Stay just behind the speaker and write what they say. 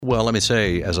Well, let me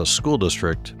say, as a school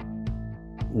district,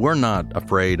 we're not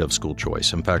afraid of school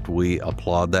choice. In fact, we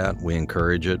applaud that. We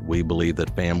encourage it. We believe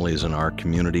that families in our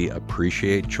community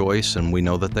appreciate choice, and we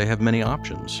know that they have many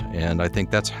options. And I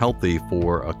think that's healthy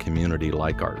for a community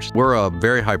like ours. We're a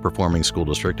very high-performing school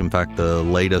district. In fact, the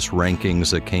latest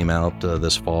rankings that came out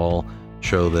this fall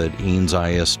show that Eanes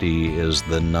ISD is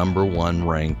the #1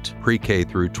 ranked pre-K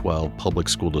through 12 public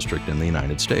school district in the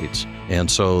United States.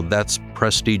 And so that's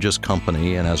prestigious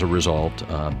company, and as a result,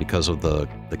 because of the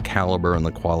caliber and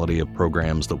the quality of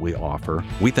programs that we offer,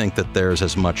 we think that there's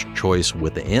as much choice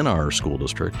within our school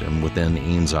district and within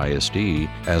Eanes ISD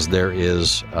as there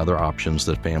is other options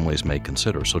that families may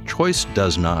consider. So choice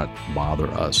does not bother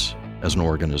us as an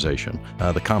organization.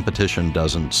 The competition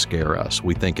doesn't scare us.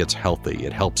 We think it's healthy.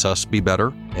 It helps us be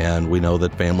better, and we know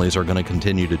that families are going to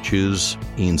continue to choose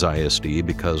Eanes ISD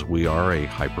because we are a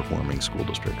high-performing school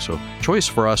district. So choice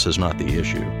for us is not the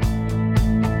issue.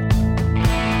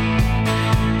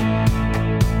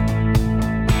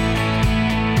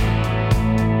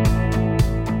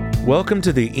 Welcome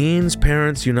to the Eanes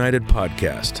Parents United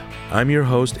podcast. I'm your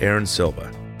host, Aaron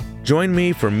Silva. Join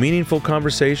me for meaningful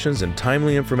conversations and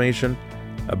timely information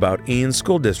about Eanes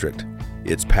School District,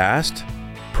 its past,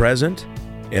 present,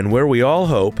 and where we all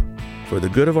hope, for the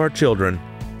good of our children,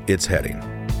 it's heading.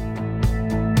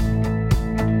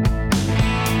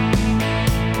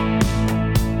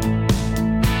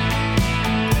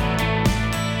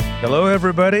 Hello,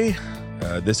 everybody.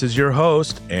 This is your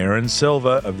host, Aaron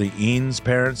Silva of the Eanes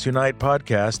Parents Unite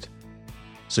podcast.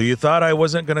 So you thought I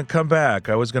wasn't going to come back.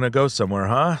 I was going to go somewhere,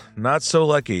 huh? Not so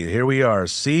lucky. Here we are,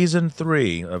 Season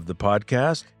 3 of the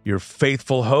podcast. Your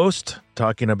faithful host,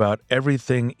 talking about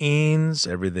everything Eanes,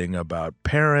 everything about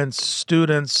parents,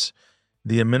 students,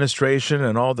 the administration,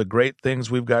 and all the great things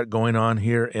we've got going on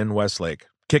here in Westlake.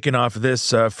 Kicking off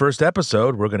this first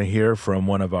episode, we're going to hear from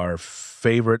one of our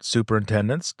favorite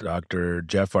superintendents, Dr.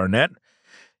 Jeff Arnett.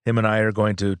 Him and I are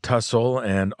going to tussle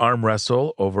and arm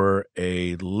wrestle over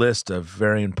a list of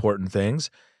very important things.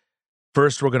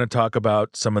 First, we're going to talk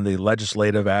about some of the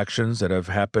legislative actions that have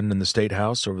happened in the State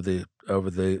House over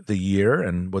the year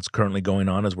and what's currently going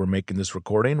on as we're making this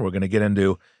recording. We're going to get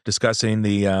into discussing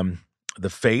the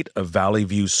fate of Valley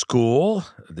View School,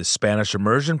 the Spanish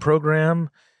immersion program.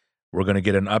 We're going to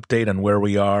get an update on where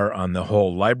we are on the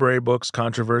whole library books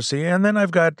controversy, and then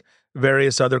I've got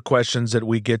various other questions that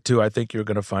we get to I think you're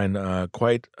going to find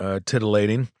quite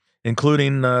titillating,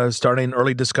 including starting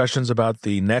early discussions about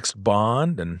the next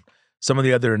bond and some of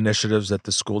the other initiatives that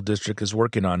the school district is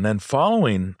working on. And then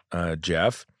following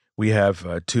Jeff, we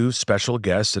have two special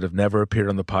guests that have never appeared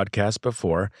on the podcast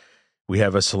before. We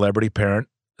have a celebrity parent.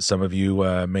 Some of you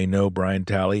may know Brian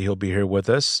Talley. He'll be here with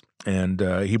us. And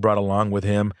he brought along with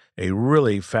him a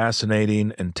really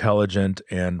fascinating, intelligent,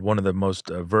 and one of the most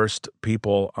versed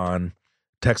people on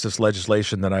Texas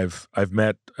legislation that I've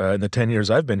met in the 10 years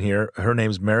I've been here. Her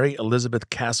name's Mary Elizabeth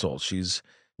Castle. She's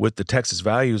with the Texas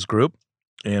Values Group,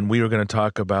 and we are going to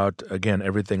talk about, again,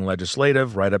 everything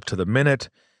legislative, right up to the minute.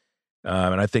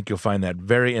 And I think you'll find that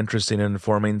very interesting and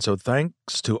informing. So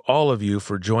thanks to all of you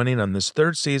for joining on this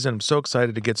third season. I'm so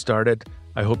excited to get started.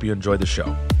 I hope you enjoy the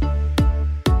show.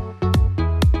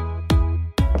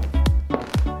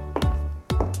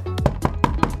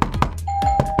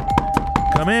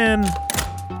 Come in.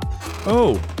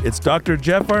 Oh, it's Dr.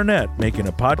 Jeff Arnett making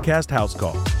a podcast house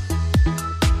call.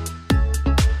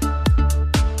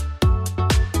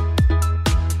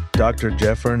 Dr.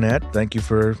 Jeff Arnett, thank you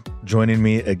for joining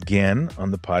me again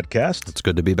on the podcast. It's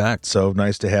good to be back. So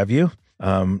nice to have you.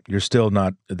 You're still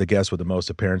not the guest with the most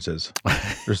appearances.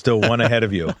 There's still one ahead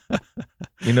of you.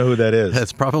 You know who that is?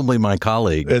 That's probably my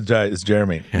colleague. It's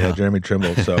Jeremy. Yeah, Jeremy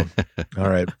Trimble. So, all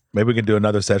right. Maybe we can do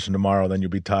another session tomorrow, then you'll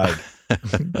be tied.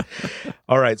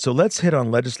 All right. So let's hit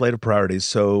on legislative priorities.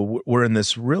 So we're in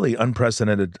this really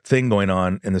unprecedented thing going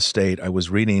on in the state. I was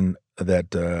reading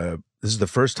that this is the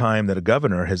first time that a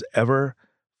governor has ever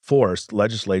forced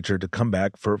legislature to come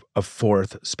back for a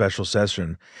fourth special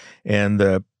session. And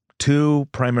the two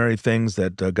primary things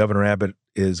that Governor Abbott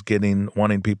is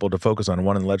wanting people to focus on,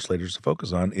 wanting legislators to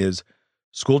focus on, is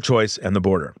school choice and the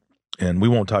border. And we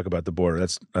won't talk about the border.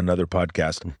 That's another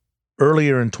podcast.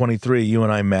 Earlier in 23, you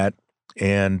and I met,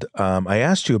 and I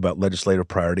asked you about legislative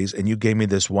priorities, and you gave me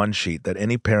this one sheet that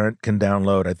any parent can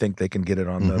download. I think they can get it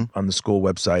on the school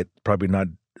website, probably not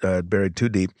buried too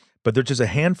deep. But there's just a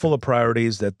handful of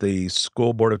priorities that the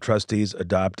school board of trustees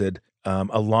adopted,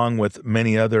 along with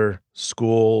many other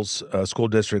school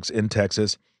districts in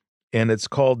Texas. And it's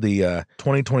called the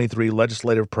 2023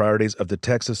 Legislative Priorities of the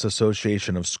Texas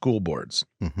Association of School Boards.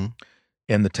 Mm-hmm.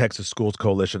 and the Texas Schools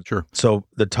Coalition. Sure. So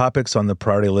the topics on the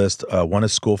priority list, one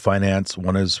is school finance,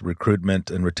 one is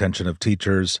recruitment and retention of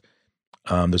teachers.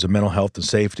 There's a mental health and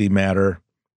safety matter,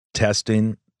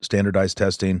 testing, standardized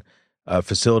testing,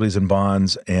 facilities and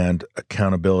bonds, and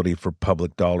accountability for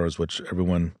public dollars, which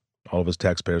all of us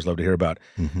taxpayers love to hear about.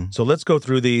 Mm-hmm. So let's go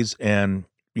through these and,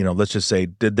 let's just say,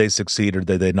 did they succeed or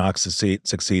did they not succeed?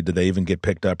 Did they even get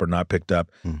picked up or not picked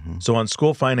up? Mm-hmm. So on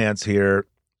school finance here,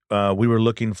 we were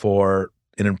looking for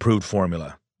an improved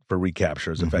formula for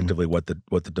recaptures, Mm-hmm. effectively what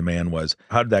the demand was.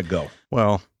 How did that go?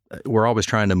 Well, we're always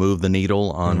trying to move the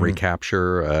needle on Mm-hmm.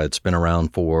 recapture. It's been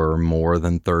around for more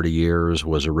than 30 years,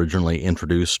 was originally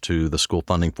introduced to the school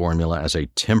funding formula as a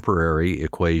temporary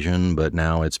equation, but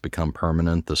now it's become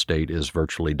permanent. The state is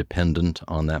virtually dependent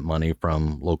on that money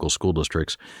from local school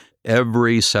districts.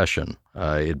 Every session,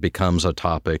 it becomes a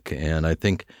topic, and I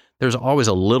think there's always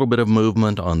a little bit of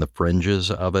movement on the fringes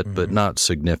of it, but not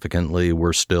significantly.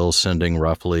 We're still sending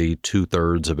roughly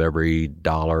 2/3 of every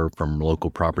dollar from local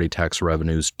property tax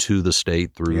revenues to the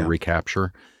state through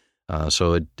recapture.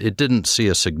 So it didn't see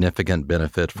a significant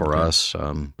benefit for us,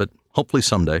 but hopefully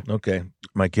someday. Okay.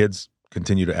 My kids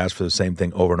continue to ask for the same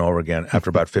thing over and over again. After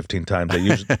about 15 times,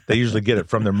 they usually get it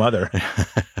from their mother,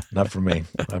 not from me.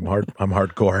 I'm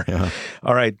hardcore. Yeah.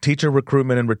 All right, teacher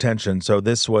recruitment and retention. So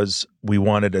we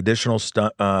wanted additional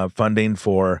funding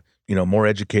for more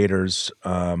educators,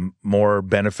 more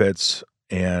benefits,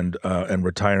 and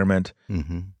retirement.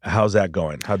 Mm-hmm. How's that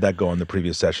going? How'd that go in the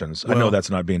previous sessions? I know that's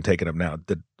not being taken up now.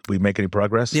 Did we make any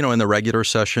progress? In the regular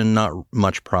session, not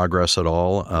much progress at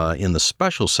all. In the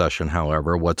special session,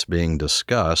 however, what's being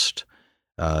discussed,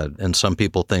 and some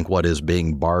people think what is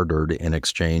being bartered in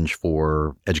exchange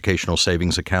for educational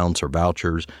savings accounts or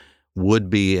vouchers,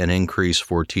 would be an increase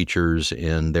for teachers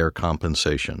in their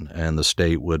compensation. And the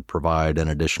state would provide an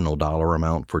additional dollar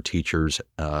amount for teachers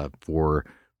for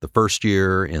the first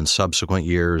year. In subsequent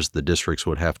years, the districts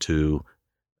would have to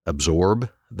absorb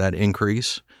that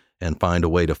increase and find a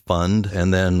way to fund,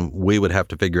 and then we would have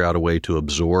to figure out a way to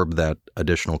absorb that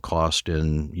additional cost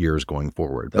in years going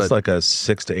forward. That's like a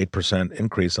 6 to 8%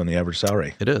 increase on the average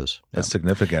salary. It is. That's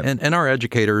significant. And our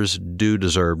educators do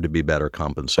deserve to be better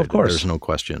compensated. Of course. There's no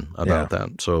question about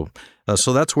that. So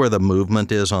that's where the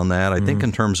movement is on that. I think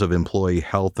in terms of employee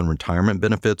health and retirement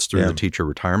benefits through the teacher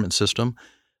retirement system,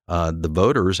 the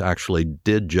voters actually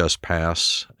did just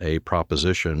pass a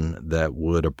proposition that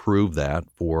would approve that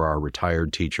for our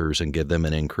retired teachers and give them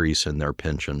an increase in their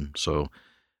pension. So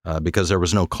because there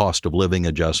was no cost of living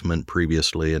adjustment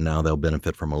previously, and now they'll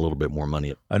benefit from a little bit more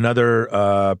money.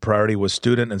 Another priority was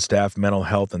student and staff mental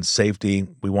health and safety.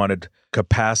 We wanted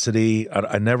capacity.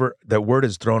 That word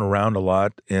is thrown around a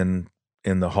lot in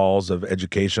the halls of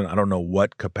education. I don't know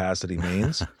what capacity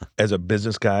means. As a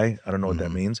business guy, I don't know what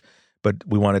that means. But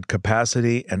we wanted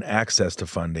capacity and access to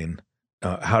funding.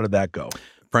 How did that go?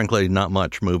 Frankly, not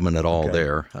much movement at all Okay.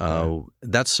 there.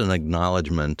 That's an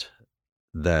acknowledgement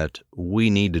that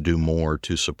we need to do more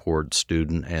to support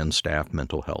student and staff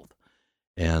mental health.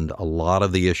 And a lot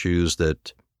of the issues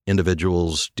that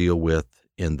individuals deal with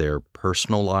in their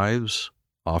personal lives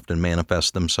often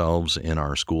manifest themselves in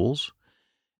our schools.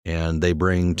 And they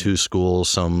bring to schools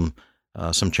some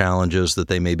challenges that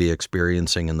they may be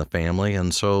experiencing in the family.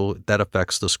 And so that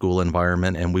affects the school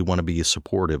environment, and we want to be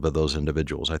supportive of those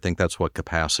individuals. I think that's what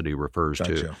capacity refers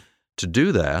to. Gotcha. To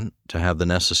do that, to have the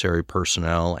necessary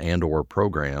personnel and or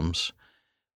programs,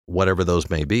 whatever those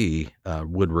may be,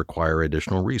 would require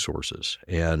additional resources.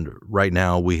 And right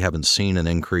now, we haven't seen an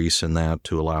increase in that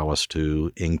to allow us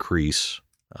to increase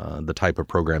the type of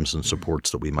programs and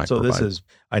supports that we might provide.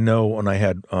 I know when I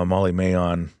had Molly May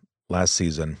on last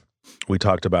season, we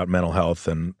talked about mental health,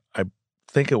 and I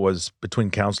think it was between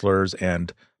counselors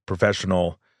and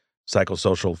professional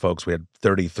psychosocial folks. We had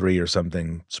 33 or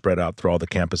something spread out through all the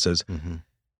campuses. Mm-hmm.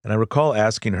 And I recall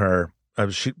asking her,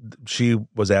 she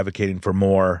was advocating for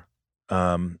more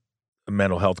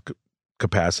mental health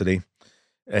capacity.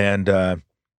 And I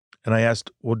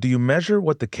asked, well, do you measure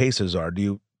what the cases are?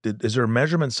 Is there a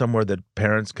measurement somewhere that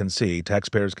parents can see,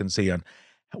 taxpayers can see on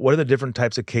what are the different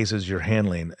types of cases you're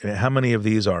handling? I mean, how many of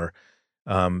these are,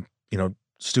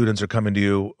 students are coming to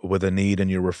you with a need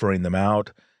and you're referring them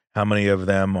out? How many of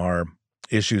them are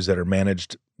issues that are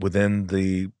managed within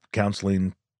the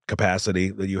counseling capacity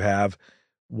that you have?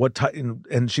 What type?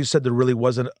 And she said there really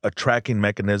wasn't a tracking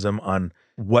mechanism on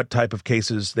what type of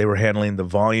cases they were handling, the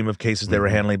volume of cases they were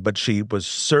handling, but she was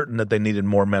certain that they needed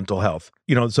more mental health.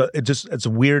 So it's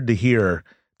weird to hear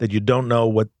that you don't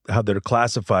know how they're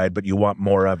classified, but you want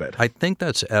more of it? I think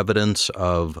that's evidence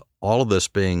of all of this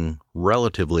being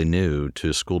relatively new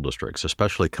to school districts,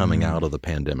 especially coming out of the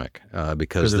pandemic,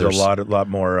 because there's a lot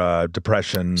more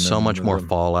depression. So much more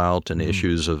fallout and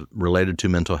issues related to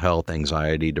mental health,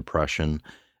 anxiety, depression.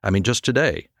 I mean, just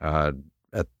today, at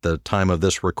the time of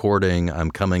this recording, I'm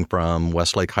coming from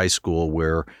Westlake High School,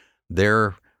 where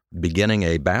they're beginning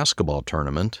a basketball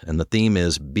tournament, and the theme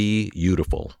is Be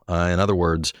Beautiful. In other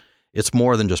words, it's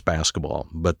more than just basketball,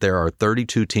 but there are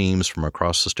 32 teams from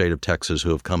across the state of Texas who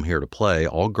have come here to play,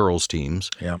 all girls teams,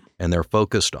 and they're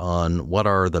focused on what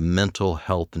are the mental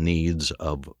health needs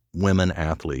of women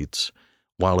athletes,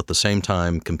 while at the same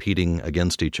time competing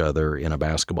against each other in a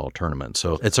basketball tournament.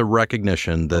 So it's a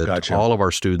recognition that all of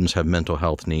our students have mental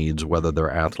health needs, whether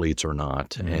they're athletes or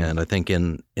not. And I think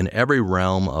in every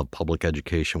realm of public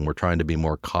education, we're trying to be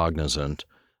more cognizant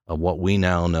of what we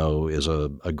now know is a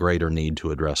greater need to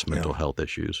address mental health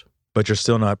issues. But you're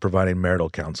still not providing marital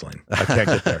counseling. I can't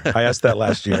get there. I asked that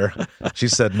last year. She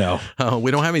said no.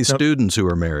 We don't have any students who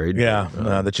are married. Yeah,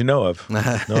 that you know of.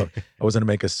 No, I was going to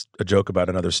make a joke about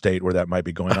another state where that might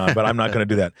be going on, but I'm not going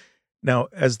to do that. Now,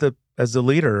 as the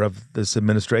leader of this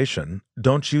administration,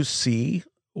 don't you see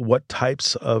what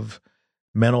types of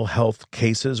mental health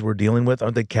cases we're dealing with?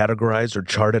 Aren't they categorized or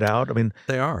charted out? I mean,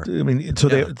 they are. I mean, so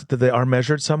they are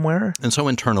measured somewhere? And so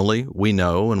internally, we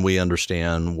know and we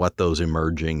understand what those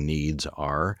emerging needs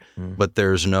are, but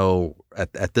there's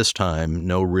at this time,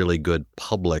 no really good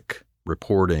public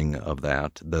reporting of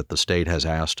that the state has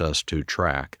asked us to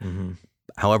track.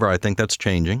 However, I think that's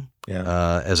changing.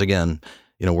 As again,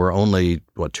 we're only,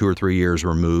 2 or 3 years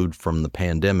removed from the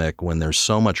pandemic, when there's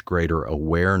so much greater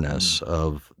awareness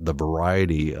of the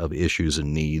variety of issues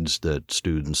and needs that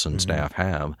students and staff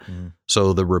have.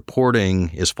 So the reporting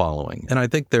is following. And I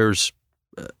think there's,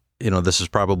 this is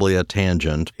probably a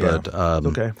tangent, but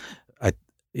okay.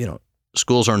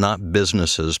 Schools are not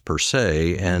businesses per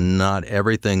se, and not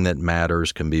everything that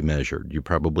matters can be measured. You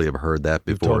probably have heard that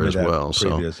before as well.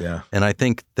 And I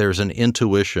think there's an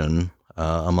intuition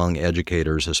among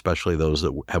educators, especially those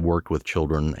that have worked with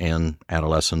children and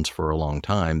adolescents for a long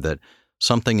time, that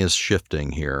something is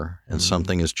shifting here and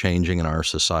something is changing in our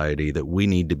society that we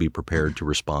need to be prepared to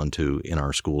respond to in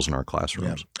our schools and our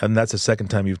classrooms. And that's the second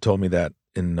time you've told me that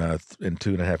in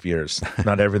 2.5 years.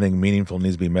 Not everything meaningful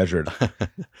needs to be measured.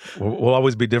 We'll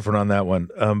always be different on that one.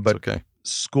 But okay.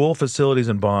 School facilities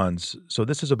and bonds. So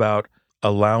this is about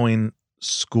allowing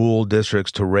school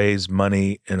districts to raise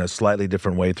money in a slightly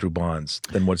different way through bonds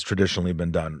than what's traditionally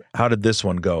been done. How did this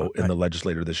one go in the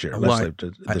legislature this year?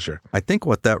 I think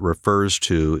what that refers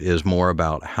to is more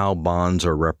about how bonds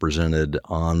are represented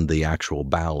on the actual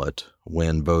ballot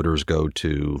when voters go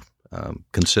to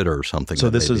consider something. So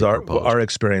this is our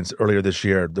experience earlier this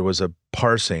year. There was a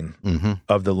parsing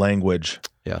of the language.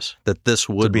 Yes, that this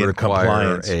would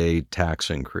require a tax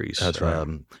increase. That's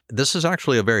right. This is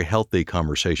actually a very healthy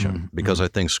conversation because I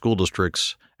think school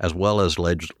districts as well as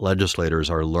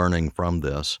legislators are learning from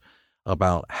this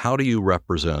about how do you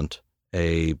represent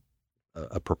a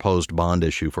proposed bond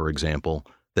issue, for example,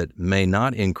 that may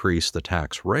not increase the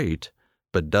tax rate,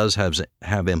 but does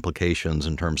have implications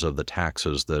in terms of the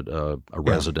taxes that a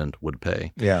resident would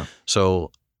pay. Yeah.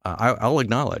 So I'll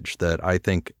acknowledge that I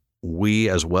think we,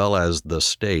 as well as the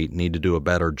state, need to do a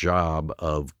better job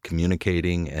of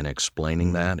communicating and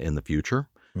explaining that in the future.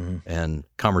 And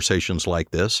conversations like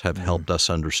this have helped us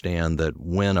understand that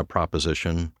when a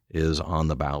proposition is on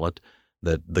the ballot,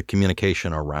 that the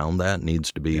communication around that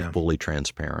needs to be fully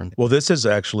transparent. Well, this is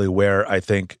actually where I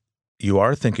think you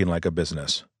are thinking like a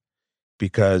business,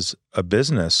 because a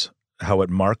business, how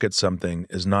it markets something,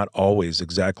 is not always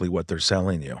exactly what they're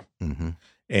selling you.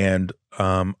 And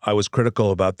I was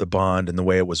critical about the bond and the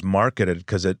way it was marketed,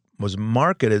 because it was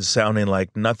marketed sounding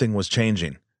like nothing was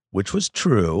changing, which was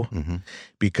true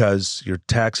because your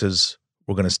taxes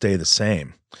were going to stay the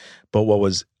same. But what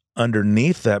was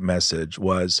underneath that message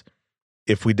was,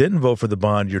 if we didn't vote for the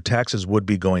bond, your taxes would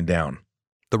be going down.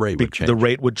 The rate would change. The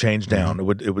rate would change down. It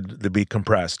would be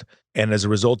compressed. And as a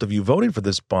result of you voting for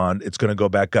this bond, it's going to go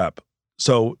back up.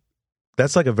 So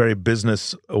that's like a very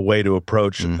business way to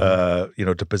approach,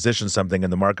 to position something in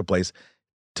the marketplace,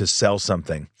 to sell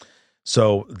something.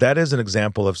 So that is an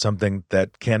example of something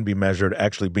that can be measured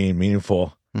actually being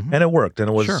meaningful. And it worked. And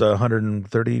it was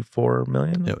 134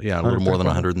 million? Yeah, a little more than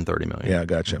 130 million. Yeah,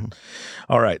 gotcha.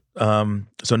 All right.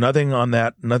 So nothing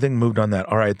moved on that.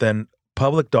 All right, then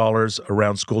public dollars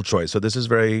around school choice. So this is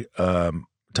very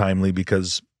timely,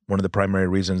 because one of the primary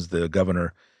reasons the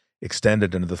governor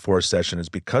extended into the fourth session is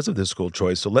because of this school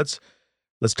choice. So let's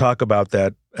talk about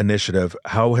that initiative.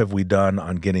 How have we done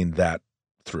on getting that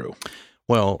through,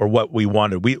 Well, or what we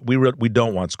wanted. We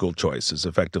don't want school choice is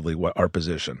effectively what our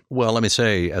position. well, let me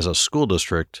say, as a school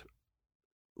district,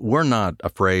 we're not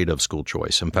afraid of school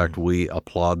choice. In fact, we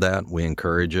applaud that. We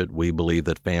encourage it. We believe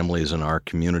that families in our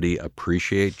community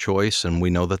appreciate choice, and we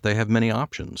know that they have many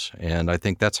options. And I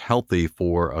think that's healthy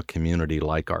for a community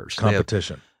like ours.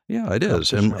 Competition. Yeah, it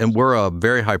is. And we're a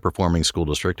very high-performing school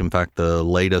district. In fact, the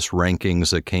latest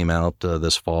rankings that came out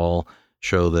this fall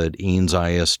show that Eanes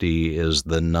ISD is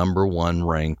the number one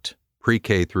ranked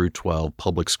pre-K through 12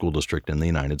 public school district in the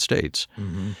United States.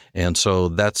 And so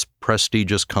that's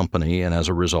prestigious company. And as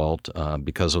a result,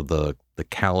 because of the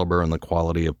caliber and the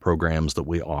quality of programs that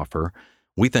we offer,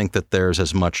 we think that there's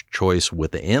as much choice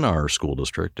within our school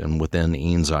district and within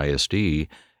Eanes ISD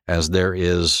as there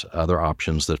is other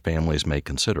options that families may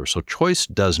consider. So choice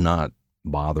does not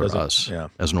bother us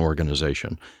as an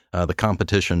organization. The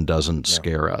competition doesn't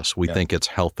scare us. We think it's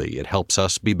healthy. It helps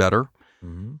us be better.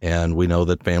 And we know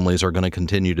that families are going to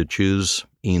continue to choose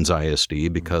Eanes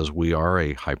ISD because we are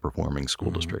a high-performing school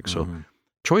district. So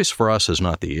choice for us is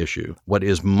not the issue. What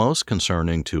is most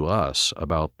concerning to us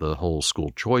about the whole school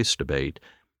choice debate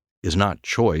is not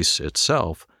choice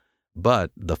itself, but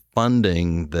the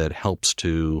funding that helps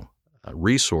to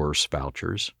resource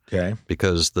vouchers. Okay.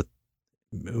 Because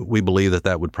we believe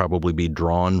that would probably be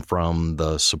drawn from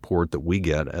the support that we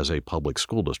get as a public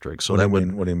school district. So What do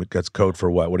you mean? That's code for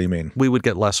what? What do you mean? We would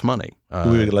get less money.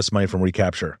 We would get less money from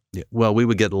recapture. Well, we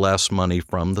would get less money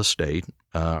from the state.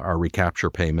 Our recapture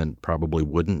payment probably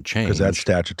wouldn't change. Because that's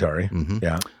statutory.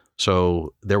 Yeah.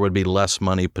 So there would be less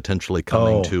money potentially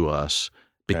coming to us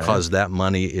because that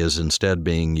money is instead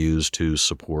being used to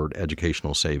support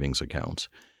educational savings accounts.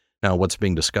 Now, what's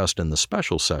being discussed in the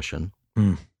special session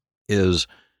is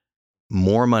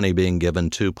more money being given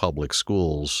to public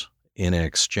schools in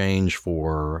exchange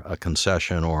for a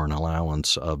concession or an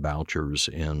allowance of vouchers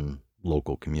in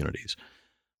local communities.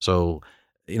 So,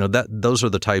 those are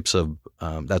the types of,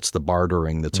 that's the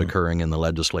bartering that's occurring in the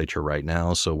legislature right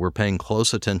now. So we're paying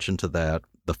close attention to that.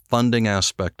 The funding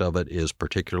aspect of it is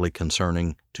particularly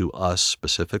concerning to us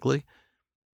specifically.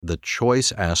 The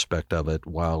choice aspect of it,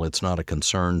 while it's not a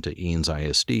concern to Eanes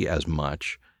ISD as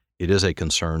much, it is a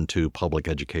concern to public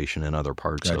education in other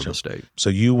parts of the state. So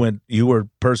you were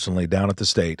personally down at the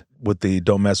state with the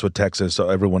Don't Mess with Texas, so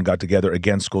everyone got together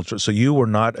against school choice. So you were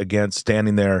not against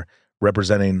standing there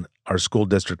representing our school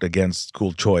district against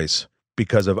school choice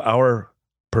because of our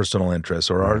personal interests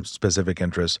or our specific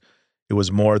interests. It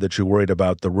was more that you worried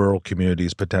about the rural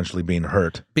communities potentially being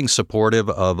hurt. Being supportive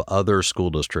of other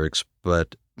school districts,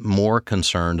 but more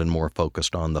concerned and more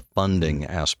focused on the funding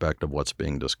aspect of what's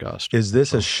being discussed. Is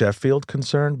this a Sheffield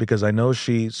concern? Because I know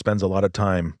she spends a lot of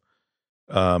time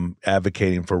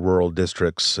advocating for rural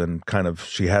districts, and kind of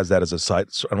she has that as a side.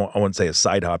 I wouldn't say a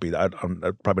side hobby.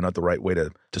 I'm probably not the right way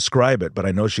to describe it, but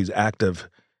I know she's active.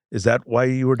 Is that why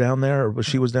you were down there, or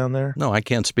she was down there? No, I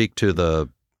can't speak to the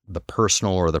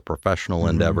personal or the professional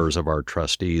endeavors of our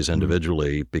trustees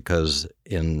individually, because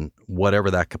in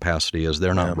whatever that capacity is,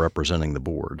 they're not representing the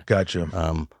board. Gotcha.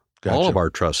 All of our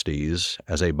trustees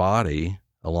as a body,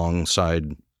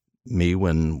 alongside me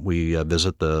when we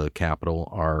visit the Capitol,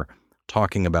 are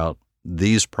talking about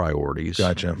these priorities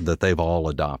that they've all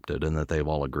adopted and that they've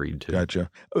all agreed to. Gotcha.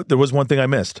 There was one thing I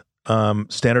missed.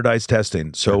 Standardized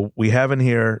testing. So we have in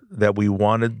here that we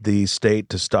wanted the state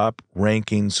to stop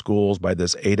ranking schools by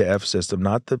this A to F system,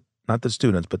 not the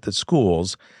students, but the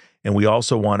schools. And we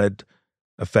also wanted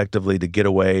effectively to get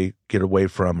away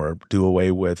from or do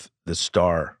away with the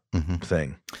star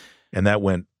thing. And that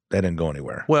didn't go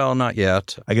anywhere. Well, not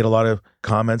yet. I get a lot of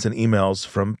comments and emails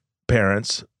from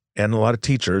parents and a lot of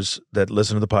teachers that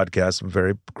listen to the podcast. I'm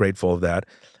very grateful of that.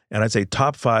 And I'd say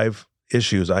top 5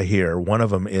 issues I hear, one of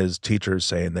them is teachers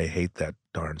saying they hate that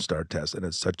darn STAR test. And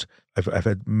I've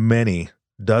had many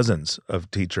dozens of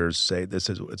teachers say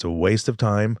it's a waste of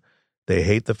time. They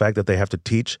hate the fact that they have to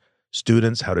teach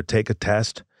students how to take a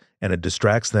test, and it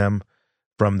distracts them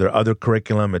from their other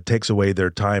curriculum. It takes away their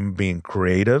time being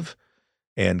creative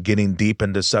and getting deep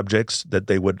into subjects that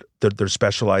they're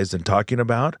specialized in talking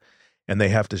about. And they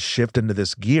have to shift into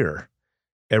this gear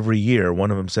every year.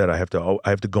 One of them said, I have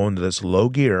to go into this low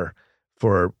gear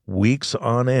for weeks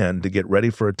on end to get ready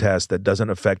for a test that doesn't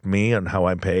affect me and how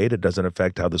I'm paid. It doesn't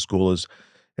affect how the school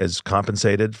is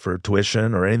compensated for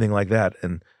tuition or anything like that,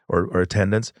 or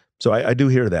attendance. So I do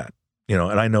hear that,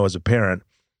 and I know as a parent,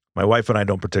 my wife and I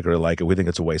don't particularly like it. We think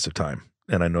it's a waste of time.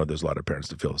 And I know there's a lot of parents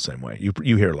that feel the same way.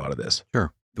 You hear a lot of this.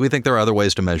 Sure. We think there are other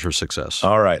ways to measure success.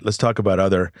 All right. Let's talk about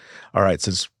all right.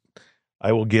 Since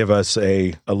I will give us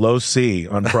a low C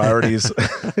on priorities.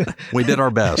 We did our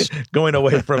best. Going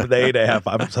away from the A.5.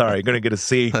 I'm sorry, going to get a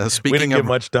C. We didn't get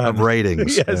much done. Of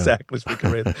ratings. Yeah, exactly. Speaking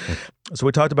of ratings. So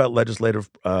we talked about legislative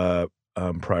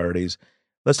priorities.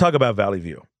 Let's talk about Valley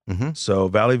View. Mm-hmm. So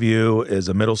Valley View is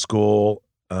a middle school,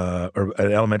 or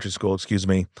an elementary school, excuse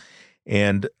me.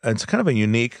 And it's kind of a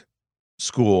unique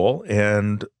school.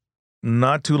 And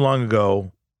not too long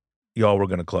ago, y'all were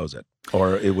going to close it.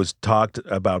 Or it was talked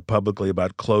about publicly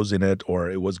about closing it, or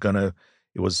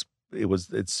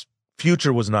its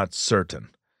future was not certain.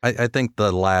 I think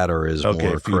the latter is more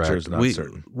correct. Future is not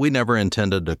certain. We never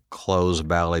intended to close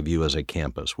Valley View as a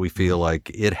campus. We feel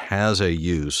like it has a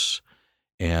use,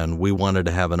 and we wanted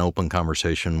to have an open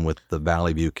conversation with the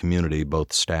Valley View community,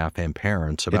 both staff and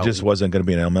parents. About it just wasn't going to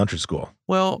be an elementary school.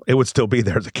 Well, it would still be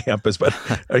there as a campus, but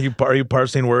are you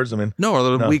parsing words? I mean,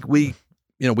 no.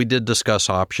 We did discuss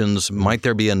options. Might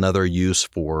there be another use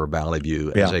for Valley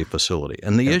View as a facility?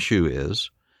 And the issue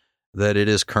is that it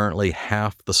is currently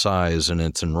half the size in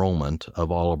its enrollment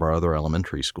of all of our other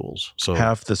elementary schools. So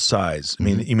half the size. I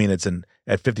mean, you mean it's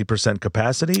at 50%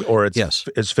 capacity, or it's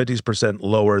 50%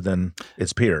 lower than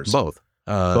its peers? Both.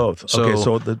 Both. Okay,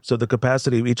 so the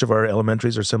capacity of each of our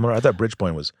elementaries are similar. I thought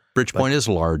Bridgepoint was. Bridgepoint is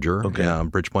larger. Okay.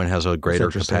 Bridgepoint has a greater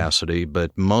capacity,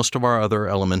 but most of our other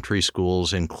elementary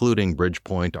schools, including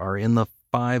Bridgepoint, are in the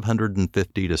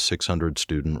 550 to 600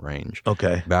 student range.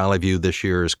 Okay. Valley View this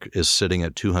year is sitting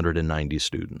at 290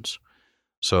 students.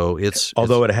 So it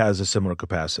has a similar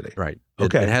capacity. Right.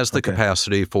 It has the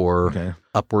capacity for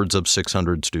upwards of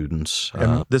 600 students.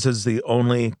 And this is the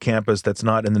only campus that's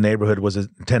not in the neighborhood was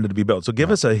intended to be built. So give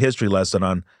us a history lesson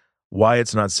on why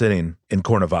it's not sitting in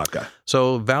Cuernavaca.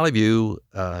 So Valley View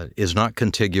is not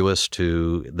contiguous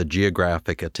to the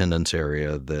geographic attendance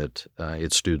area that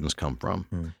its students come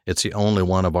from. It's the only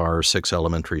one of our 6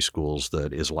 elementary schools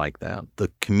that is like that. The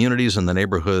communities and the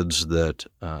neighborhoods that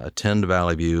attend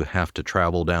Valley View have to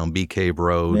travel down Bee Cave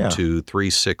Road to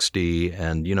 360,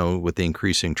 and with the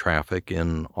increasing traffic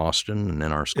in Austin and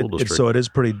in our school district. So it is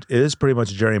pretty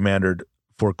much gerrymandered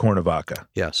for Cuernavaca.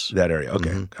 Yes, that area.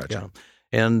 Okay, gotcha. Yeah.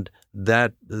 And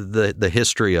that the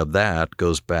history of that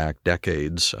goes back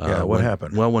decades. What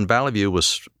happened? Well, when Valley View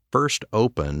was first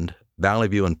opened, Valley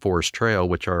View and Forest Trail,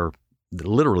 which are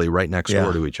literally right next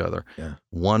door to each other,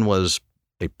 one was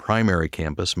a primary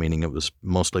campus, meaning it was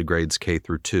mostly grades K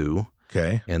through 2,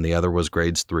 and the other was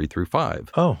grades 3 through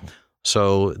 5. Oh.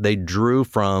 So they drew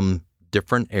from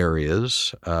different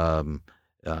areas, and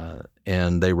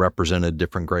they represented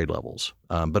different grade levels.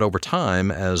 But over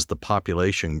time, as the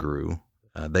population grew,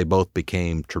 they both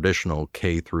became traditional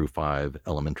K through 5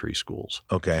 elementary schools.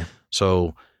 Okay.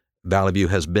 So Valley View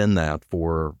has been that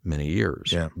for many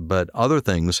years. Yeah. But other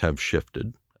things have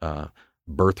shifted.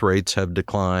 Birth rates have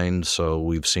declined, so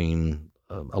we've seen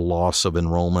a loss of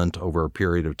enrollment over a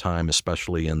period of time,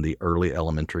 especially in the early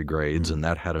elementary grades, and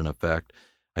that had an effect.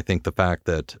 I think the fact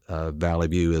that Valley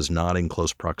View is not in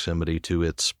close proximity to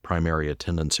its primary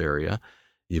attendance area.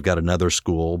 You've got another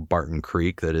school, Barton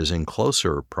Creek, that is in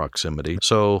closer proximity.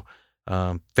 So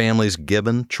families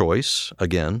given choice,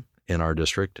 again, in our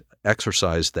district,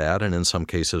 exercised that, and in some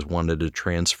cases wanted to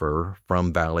transfer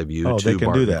from Valley View to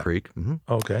Barton Creek.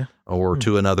 Okay. Or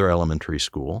to another elementary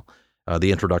school.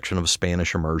 The introduction of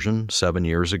Spanish immersion 7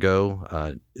 years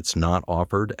ago, it's not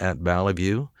offered at Valley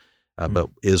View. But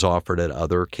is offered at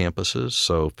other campuses,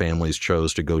 so families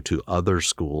chose to go to other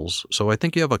schools. So I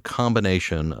think you have a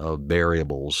combination of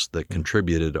variables that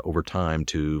contributed over time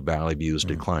to Valley View's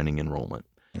declining enrollment.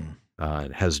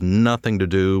 It has nothing to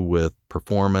do with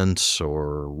performance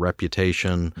or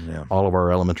reputation. Yeah. All of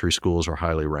our elementary schools are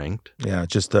highly ranked. Yeah,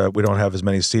 just we don't have as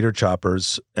many cedar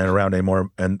choppers and around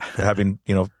anymore, and having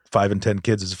 5 and 10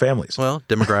 kids as families. Well,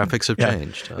 demographics have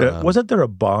changed. Wasn't there a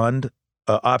bond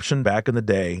option back in the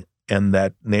day? And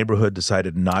that neighborhood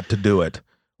decided not to do it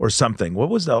or something. What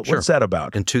was that? Sure. What's that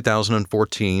about? In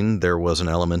 2014, there was an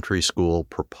elementary school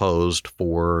proposed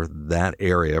for that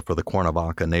area, for the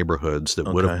Cuernavaca neighborhoods,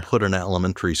 that would have put an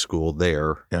elementary school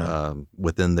there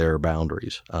within their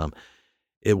boundaries.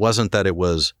 It wasn't that it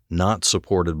was not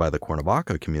supported by the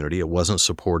Cuernavaca community. It wasn't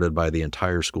supported by the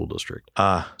entire school district.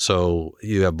 So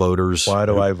you have voters. Why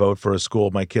do I vote for a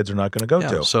school my kids are not going to go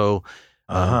to? So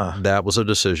that was a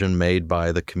decision made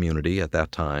by the community at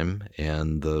that time,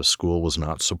 and the school was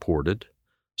not supported.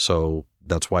 So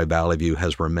that's why Valley View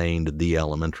has remained the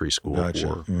elementary school.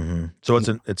 Gotcha. So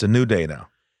it's a new day now.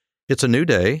 It's a new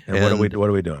day. And what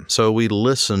are we doing? So we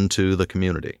listened to the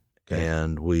community,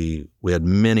 and we had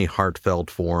many heartfelt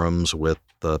forums with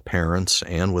the parents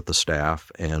and with the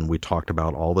staff, and we talked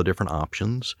about all the different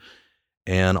options.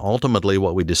 And ultimately,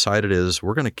 what we decided is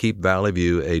we're going to keep Valley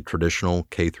View a traditional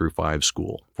K through 5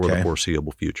 school for the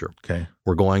foreseeable future. Okay.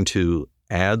 We're going to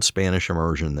add Spanish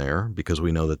immersion there because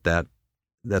we know that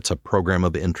that's a program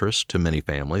of interest to many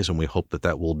families, and we hope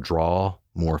that will draw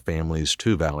more families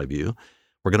to Valley View.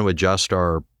 We're going to adjust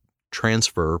our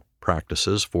transfer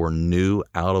practices for new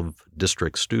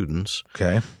out-of-district students.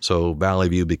 Okay. So Valley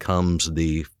View becomes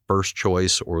the first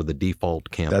choice or the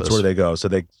default campus. That's where they go. So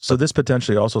this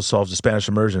potentially also solves the Spanish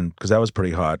immersion, because that was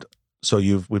pretty hot. So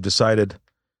we've decided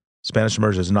Spanish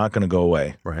immersion is not going to go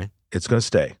away. Right. It's going to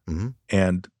stay. Mm-hmm.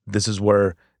 And this is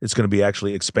where it's going to be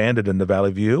actually expanded into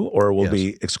Valley View, or will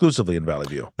be exclusively in Valley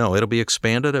View? No, it'll be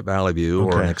expanded at Valley View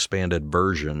or an expanded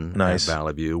version at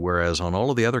Valley View, whereas on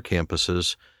all of the other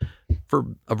campuses, for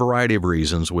a variety of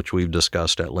reasons, which we've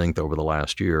discussed at length over the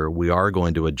last year, we are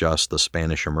going to adjust the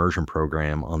Spanish immersion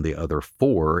program on the other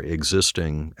 4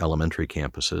 existing elementary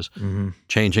campuses,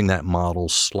 changing that model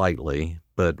slightly.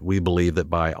 But we believe that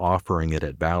by offering it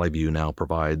at Valley View now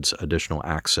provides additional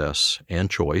access and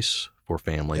choice for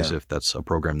families if that's a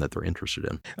program that they're interested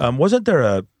in. Wasn't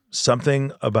there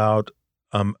something about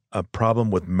a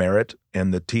problem with merit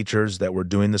and the teachers that were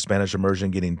doing the Spanish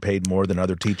immersion getting paid more than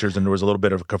other teachers, and there was a little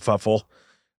bit of a kerfuffle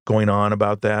going on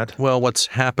about that? Well, what's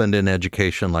happened in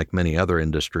education, like many other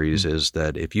industries, is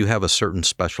that if you have a certain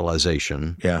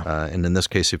specialization, and in this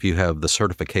case, if you have the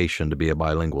certification to be a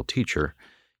bilingual teacher,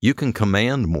 you can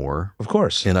command more, of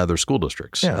course, in other school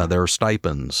districts. There are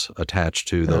stipends attached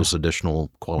to those additional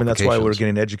qualifications. That's why we're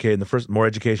getting educated. And the more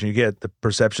education you get, the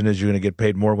perception is you're going to get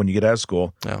paid more when you get out of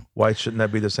school. Why shouldn't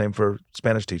that be the same for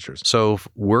Spanish teachers? So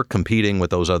we're competing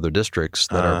with those other districts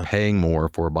that are paying more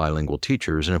for bilingual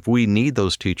teachers. And if we need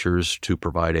those teachers to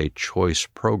provide a choice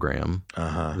program,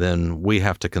 then we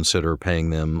have to consider paying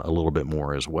them a little bit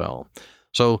more as well.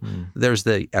 So there's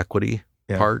the equity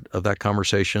part of that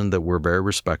conversation that we're very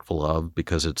respectful of,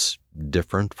 because it's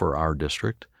different for our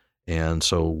district. And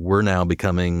so we're now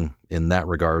becoming, in that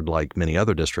regard, like many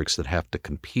other districts that have to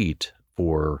compete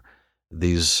for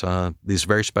these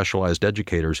very specialized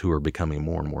educators who are becoming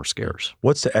more and more scarce.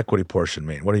 What's the equity portion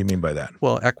mean? What do you mean by that?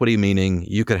 Well, equity meaning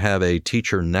you could have a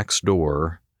teacher next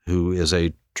door who is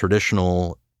a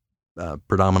traditional,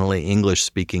 predominantly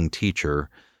English-speaking teacher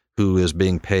who is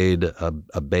being paid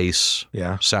a base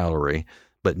salary.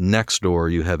 But next door,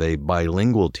 you have a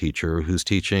bilingual teacher who's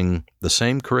teaching the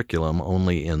same curriculum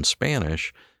only in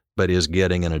Spanish, but is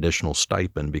getting an additional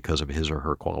stipend because of his or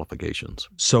her qualifications.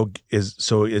 So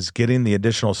is getting the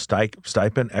additional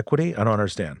stipend equity? I don't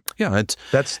understand. Yeah,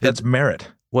 that's merit.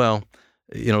 Well,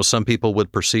 some people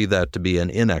would perceive that to be an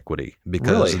inequity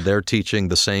because they're teaching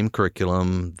the same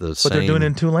curriculum, but they're doing it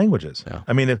in 2 languages. Yeah.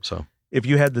 I mean, if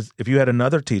you had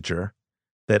another teacher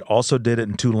that also did it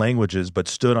in 2 languages but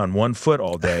stood on 1 foot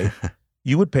all day,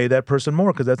 you would pay that person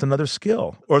more because that's another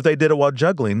skill. Or if they did it while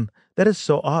juggling, that is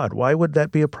so odd. Why would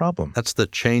that be a problem? That's the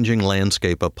changing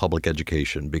landscape of public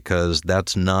education, because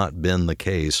that's not been the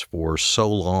case for so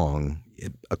long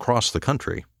across the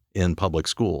country in public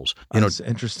schools. That's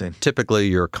interesting. Typically,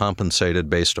 you're compensated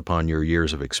based upon your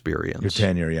years of experience. Your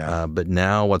tenure, but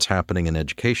now what's happening in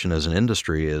education as an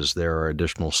industry is there are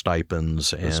additional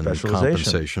stipends and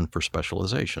compensation for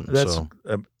specialization.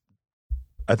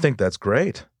 I think that's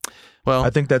great. Well,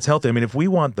 I think that's healthy. I mean, if we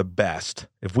want the best,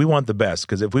 because if we want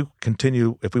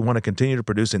to continue to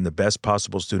producing the best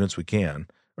possible students we can,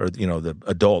 or the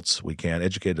adults we can,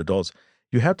 educated adults,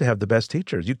 you have to have the best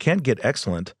teachers. You can't get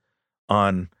excellent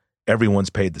on everyone's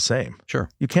paid the same. Sure.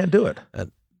 You can't do it.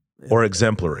 Or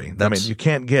exemplary. I mean, you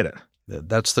can't get it.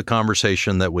 That's the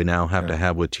conversation that we now have to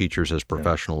have with teachers as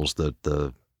professionals.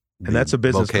 And that's a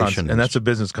business concept. And that's a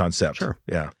business concept. Sure.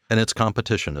 Yeah. And it's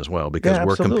competition as well, because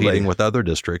we're competing with other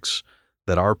districts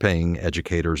that are paying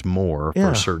educators more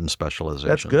for certain specializations.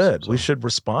 That's good. We should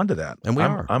respond to that. And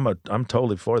I'm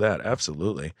totally for that.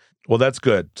 Absolutely. Well, that's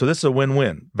good. So this is a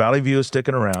win-win. Valley View is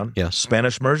sticking around. Yes.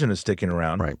 Spanish immersion is sticking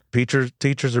around. Right.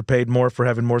 Teachers are paid more for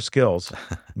having more skills.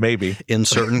 Maybe. In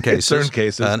certain cases. In certain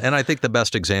cases. And I think the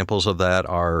best examples of that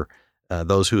are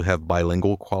those who have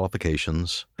bilingual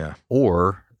qualifications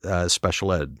or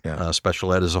special ed.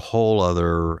 Special ed is a whole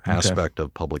other aspect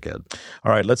of public ed.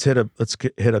 All right, let's hit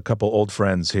a couple old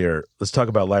friends here. Let's talk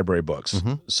about library books.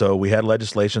 Mm-hmm. So we had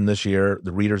legislation this year.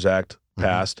 The Readers Act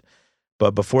passed.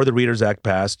 But before the Readers Act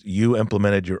passed, you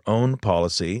implemented your own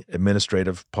policy,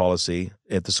 administrative policy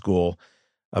at the school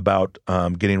about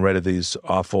getting rid of these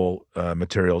awful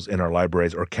materials in our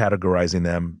libraries, or categorizing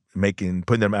them,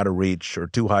 putting them out of reach or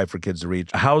too high for kids to reach.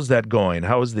 How's that going?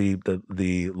 How has the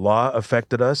law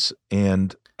affected us,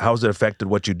 and how has it affected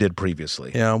what you did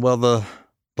previously? Yeah, well, the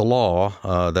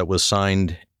law that was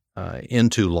signed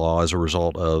into law as a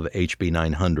result of HB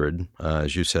 900,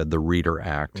 as you said, the Reader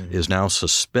Act, is now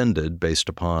suspended based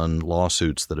upon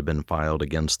lawsuits that have been filed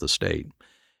against the state.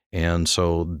 And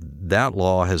so that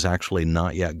law has actually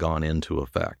not yet gone into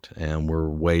effect, and we're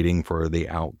waiting for the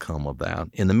outcome of that.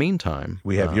 In the meantime,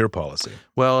 we have your policy.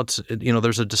 Well,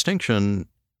 there's a distinction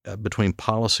between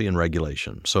policy and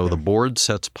regulation. So the board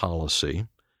sets policy,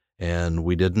 and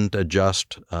we didn't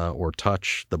adjust or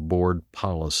touch the board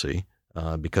policy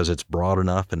because it's broad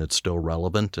enough and it's still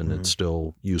relevant and it's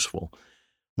still useful.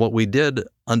 What we did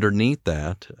underneath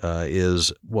that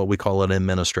is what we call an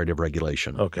administrative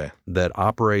regulation that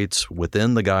operates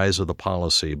within the guise of the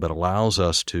policy but allows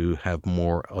us to have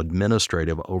more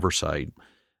administrative oversight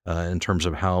in terms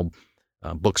of how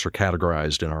books are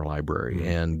categorized in our library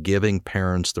and giving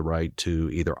parents the right to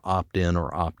either opt in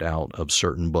or opt out of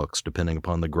certain books depending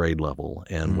upon the grade level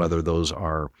and whether those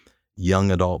are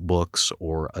young adult books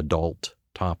or adult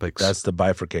topics. That's the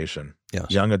bifurcation. Yes.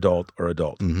 Young adult or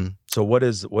adult. So what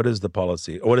is the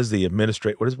policy? What is the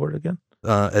what is the word again?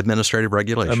 Administrative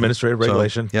regulation. Administrative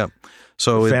regulation.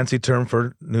 So fancy term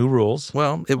for new rules.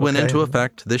 Well, it went into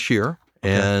effect this year,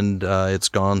 and it's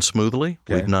gone smoothly.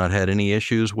 We've not had any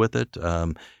issues with it,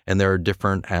 and there are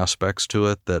different aspects to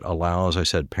it that allow, as I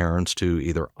said, parents to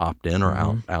either opt in or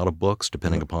out of books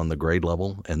depending upon the grade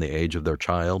level and the age of their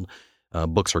child.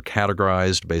 Books are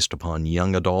categorized based upon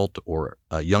young adult or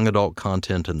young adult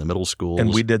content in the middle schools.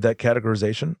 And we did that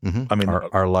categorization? I mean,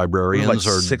 our librarians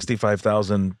are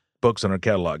 65,000 books in our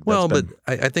catalog. But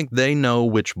I think they know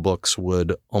which books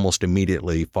would almost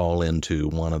immediately fall into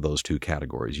one of those two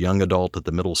categories, young adult at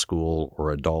the middle school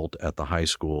or adult at the high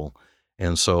school.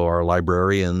 And so our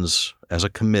librarians, as a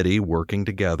committee working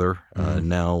together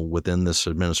now within this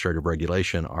administrative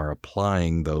regulation, are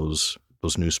applying those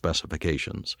new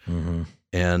specifications.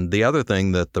 And the other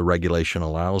thing that the regulation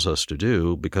allows us to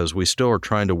do, because we still are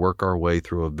trying to work our way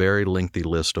through a very lengthy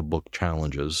list of book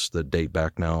challenges that date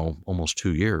back now almost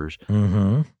 2 years,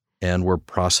 and we're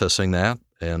processing that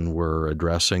and we're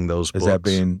addressing those books.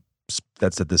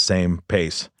 That's at the same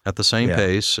pace? At the same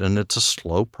pace, and it's a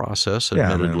slow process,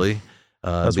 admittedly.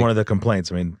 That's one of the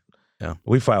complaints. I mean,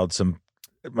 we filed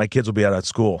my kids will be out at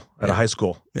school, at a high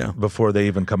school, before they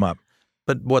even come up.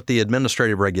 But what the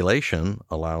administrative regulation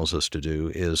allows us to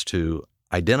do is to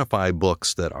identify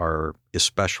books that are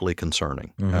especially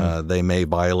concerning. They may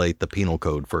violate the penal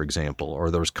code, for example, or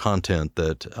there's content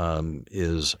that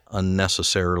is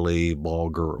unnecessarily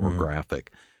vulgar or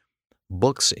graphic.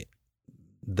 Books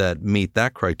that meet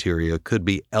that criteria could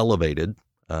be elevated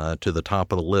to the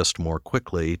top of the list more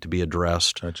quickly to be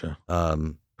addressed. Gotcha.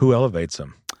 Who elevates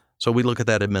them? So we look at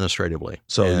that administratively.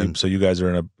 So you guys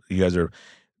are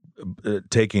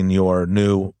taking your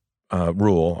new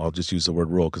rule. I'll just use the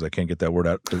word rule because I can't get that word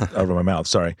out of my mouth.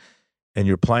 Sorry. And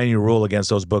you're applying your rule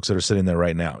against those books that are sitting there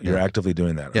right now. You're actively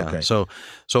doing that. Yeah. Okay. So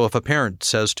if a parent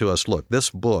says to us, look, this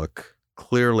book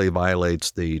clearly violates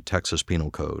the Texas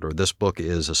Penal Code, or this book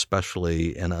is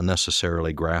especially and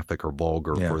unnecessarily graphic or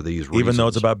vulgar for these reasons. Even though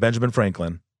it's about Benjamin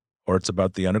Franklin, or it's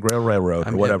about the Underground Railroad,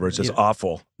 or whatever. It's just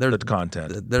awful, the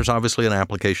content. There's obviously an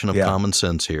application of common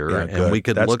sense here. And we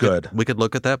could look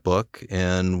at that book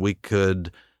and we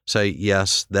could say,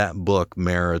 yes, that book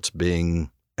merits being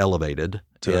elevated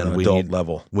to an adult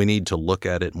level. We need to look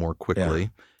at it more quickly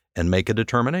and make a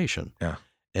determination. Yeah.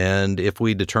 And if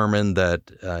we determine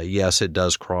that, yes, it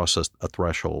does cross a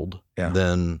threshold,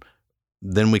 then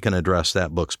we can address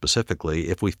that book specifically.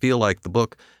 If we feel like the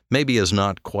book maybe is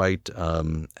not quite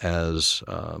as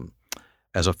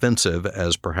offensive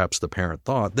as perhaps the parent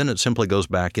thought, then it simply goes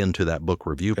back into that book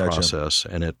review process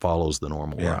and it follows the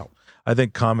normal route. I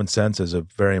think common sense is a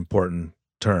very important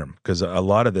term because a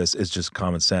lot of this is just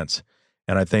common sense.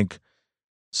 And I think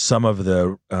some of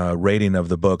the rating of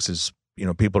the books is,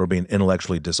 people are being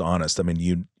intellectually dishonest. I mean,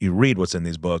 you read what's in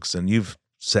these books and you've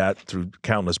sat through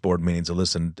countless board meetings and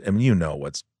listened. I mean,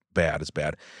 what's bad is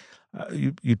bad.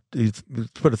 You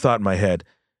put a thought in my head.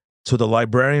 So the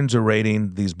librarians are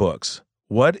rating these books.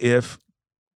 What if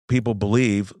people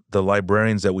believe the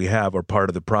librarians that we have are part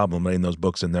of the problem letting those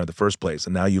books in there in the first place?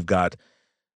 And now you've got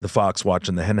the fox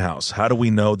watching the hen house. How do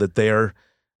we know that they're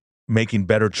making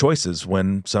better choices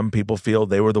when some people feel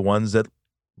they were the ones that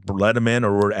let them in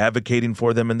or were advocating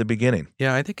for them in the beginning?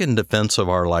 Yeah, I think in defense of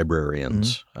our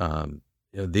librarians,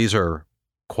 these are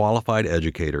qualified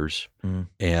educators,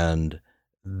 and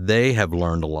they have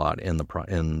learned a lot in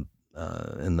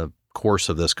the course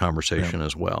of this conversation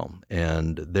as well.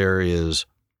 And there is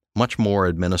much more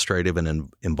administrative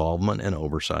and involvement and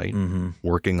oversight,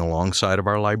 working alongside of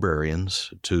our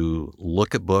librarians to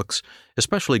look at books,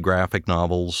 especially graphic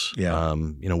novels. Yeah.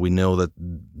 We know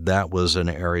that was an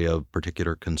area of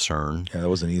particular concern. Yeah, that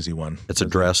was an easy one. It's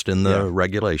addressed in the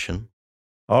regulation.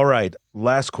 All right,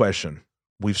 last question.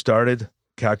 We've started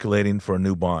calculating for a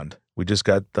new bond. We just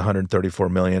got the $134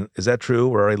 million. Is that true?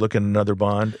 We're already looking at another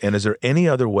bond. And is there any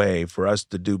other way for us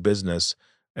to do business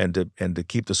and to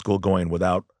keep the school going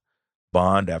without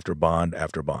bond after bond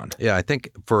after bond? Yeah, I think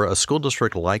for a school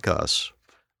district like us,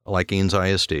 like Eanes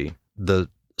ISD, the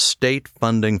state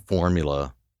funding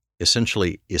formula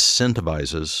essentially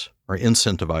incentivizes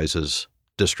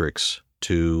districts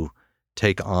to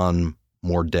take on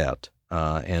more debt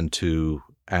and to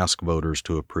ask voters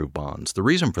to approve bonds. The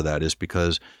reason for that is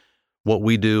because what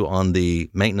we do on the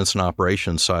maintenance and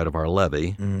operations side of our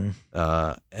levy and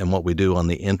what we do on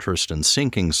the interest and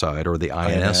sinking side, or the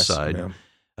INS side,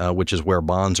 which is where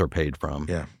bonds are paid from.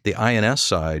 Yeah. The INS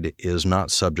side is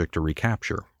not subject to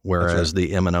recapture, whereas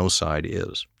the M&O side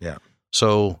is. Yeah.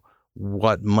 So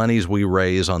what monies we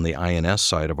raise on the INS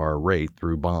side of our rate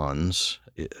through bonds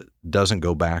doesn't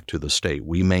go back to the state.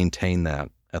 We maintain that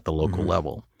at the local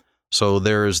level. So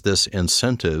there's this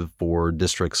incentive for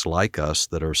districts like us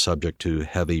that are subject to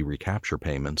heavy recapture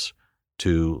payments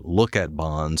to look at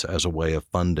bonds as a way of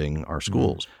funding our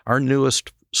schools. Our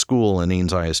newest school in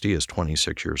Eanes ISD is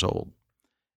 26 years old,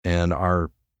 and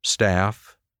our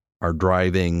staff are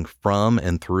driving from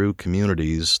and through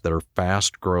communities that are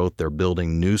fast growth. They're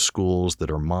building new schools that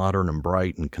are modern and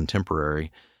bright and contemporary,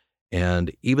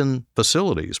 and even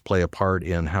facilities play a part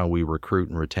in how we recruit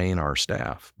and retain our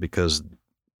staff because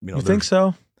you think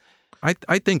so? I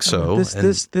think so.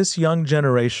 This young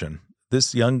generation, they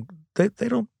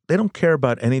don't care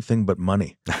about anything but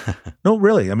money. No,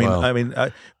 really. I mean,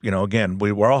 again,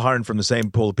 we're all hiring from the same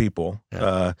pool of people.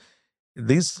 Yeah.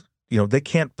 They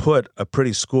can't put a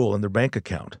pretty school in their bank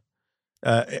account.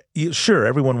 Sure,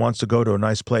 everyone wants to go to a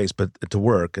nice place, but to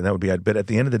work, and that would be. But at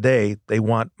the end of the day, they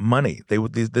want money.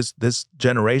 This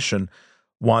generation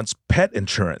wants pet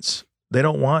insurance. They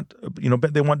don't want,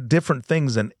 but they want different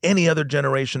things than any other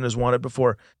generation has wanted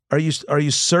before. Are you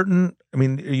certain? I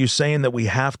mean, are you saying that we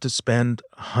have to spend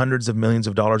hundreds of millions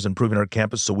of dollars improving our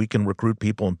campus so we can recruit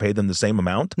people and pay them the same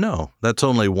amount? No, that's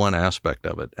only one aspect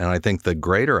of it. And I think the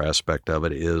greater aspect of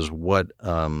it is what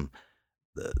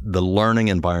the learning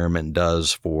environment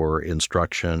does for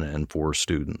instruction and for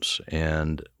students.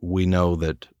 And we know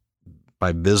that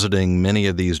by visiting many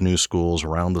of these new schools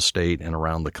around the state and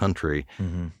around the country,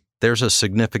 there's a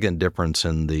significant difference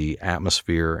in the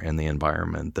atmosphere and the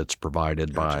environment that's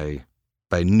provided by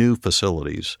new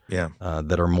facilities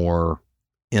that are more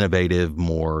innovative,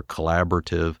 more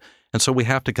collaborative. And so we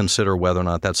have to consider whether or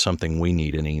not that's something we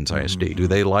need in Eanes ISD. Do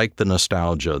they like the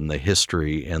nostalgia and the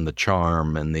history and the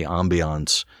charm and the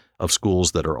ambiance of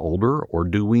schools that are older, or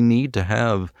do we need to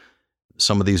have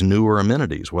some of these newer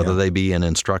amenities, whether they be in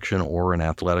instruction or in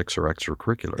athletics or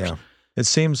extracurriculars? Yeah. It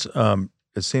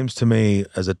seems to me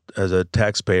as a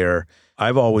taxpayer,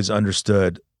 I've always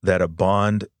understood that a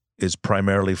bond is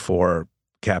primarily for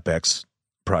CapEx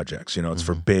projects. It's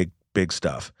for big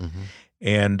stuff.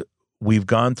 And we've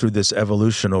gone through this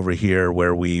evolution over here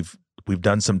where we've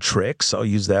done some tricks. I'll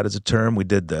use that as a term. We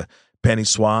did the penny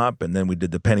swap, and then we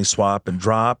did the penny swap and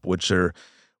drop, which are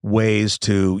ways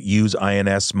to use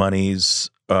INS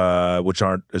monies, which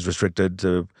aren't as restricted,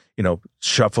 to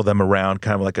shuffle them around,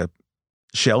 kind of like a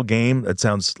shell game. That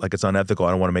sounds like it's unethical.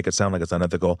 I don't want to make it sound like it's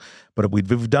unethical, but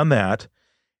we've done that,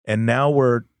 and now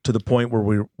we're to the point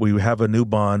where we have a new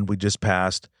bond we just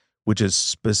passed, which is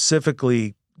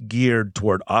specifically geared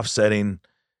toward offsetting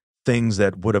things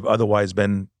that would have otherwise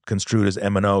been construed as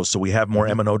M&O. So we have more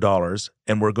M&O dollars,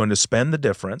 and we're going to spend the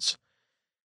difference.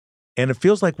 And it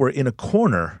feels like we're in a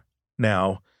corner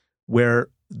now where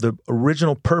the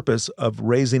original purpose of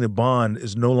raising a bond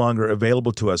is no longer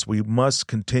available to us. We must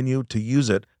continue to use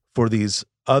it for these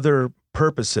other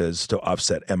purposes, to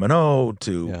offset M&O,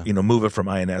 to move it from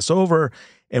INS over,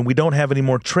 and we don't have any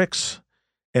more tricks.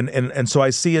 And so I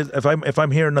see it, if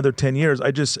I'm here another 10 years,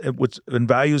 and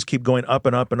values keep going up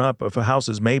and up and up. If a house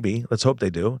is, maybe, let's hope they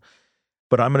do,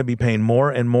 but I'm going to be paying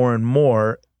more and more and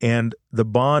more, and the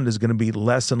bond is going to be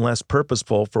less and less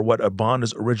purposeful for what a bond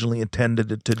is originally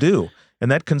intended to do. And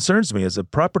that concerns me as a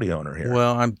property owner here.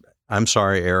 Well, I'm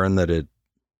sorry, Aaron, that it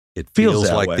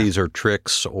feels like these are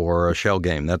tricks or a shell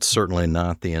game. That's certainly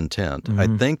not the intent. I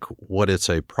think what it's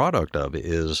a product of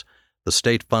is the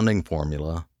state funding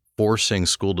formula forcing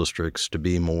school districts to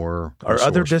be more resourceful. Are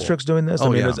other districts doing this?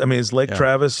 Oh, is Lake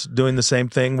Travis doing the same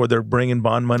thing where they're bringing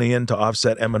bond money in to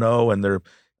offset M&O, and they're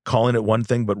calling it one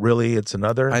thing, but really it's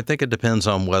another? I think it depends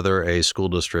on whether a school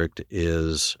district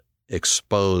is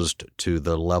exposed to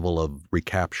the level of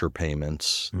recapture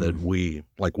payments that we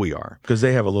are. Because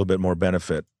they have a little bit more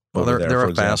benefit. Well, over they're for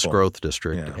a fast example. growth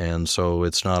district, and so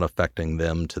it's not affecting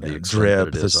them to the extent DRIP,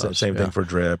 that it is us. same thing for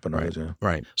DRIP and right. others. Yeah.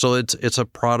 Right. So it's a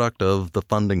product of the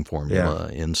funding formula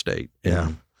in state.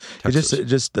 Yeah. Texas. It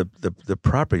just the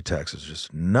property tax is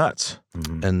just nuts.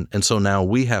 And so now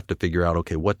we have to figure out,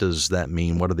 okay, what does that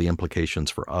mean? What are the implications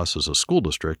for us as a school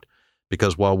district?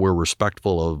 Because while we're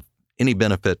respectful of any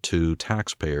benefit to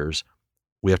taxpayers,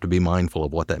 we have to be mindful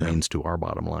of what that means to our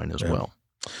bottom line as well.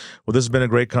 Well, this has been a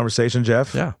great conversation,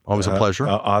 Jeff. Yeah, always a pleasure.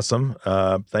 Awesome.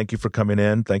 Thank you for coming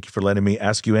in. Thank you for letting me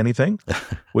ask you anything,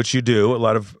 which you do. A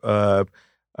lot of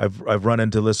I've run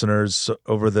into listeners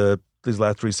over these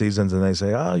last 3 seasons, and they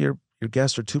say, "Oh, your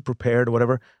guests are too prepared," or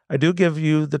whatever. I do give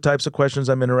you the types of questions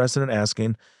I'm interested in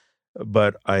asking,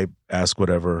 but I ask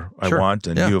whatever I want,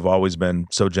 and you have always been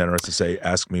so generous to say,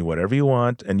 "Ask me whatever you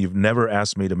want," and you've never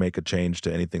asked me to make a change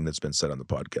to anything that's been said on the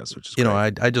podcast, which is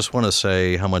great. I just want to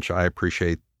say how much I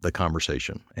appreciate the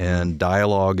conversation, and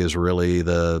dialogue is really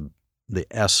the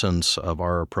essence of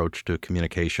our approach to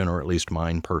communication, or at least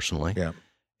mine personally. Yeah.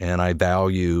 And I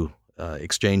value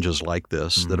exchanges like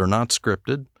this that are not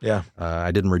scripted. Yeah. I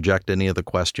didn't reject any of the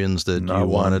questions that you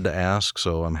wanted to ask,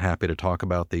 so I'm happy to talk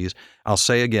about these. I'll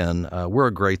say again, we're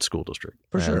a great school district.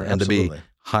 For sure, and to be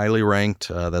highly ranked,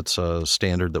 that's a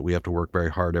standard that we have to work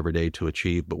very hard every day to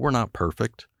achieve, but we're not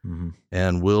perfect.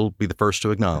 And we'll be the first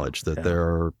to acknowledge that there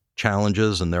are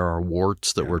challenges and there are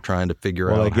warts that we're trying to figure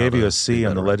out. Well, I gave you a C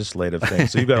on the legislative thing,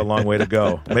 so you've got a long way to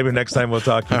go. Maybe next time we'll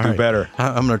talk, you'll do better.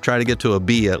 I'm going to try to get to a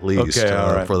B at least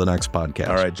for the next podcast.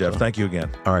 All right, Jeff. Thank you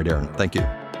again. All right, Aaron. Thank you.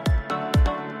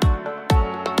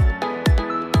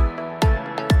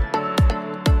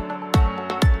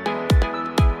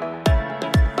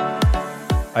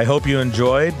 I hope you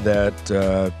enjoyed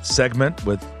that segment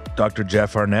with Dr.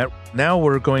 Jeff Arnett. Now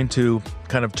we're going to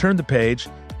kind of turn the page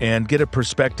and get a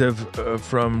perspective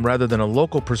from, rather than a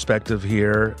local perspective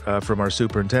here from our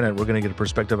superintendent, we're going to get a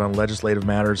perspective on legislative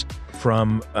matters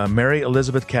from Mary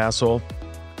Elizabeth Castle,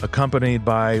 accompanied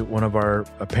by one of our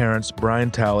parents,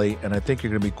 Brian Talley. And I think you're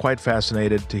going to be quite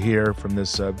fascinated to hear from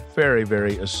this very,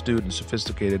 very astute and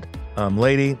sophisticated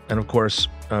lady, and of course,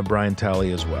 Brian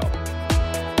Talley as well.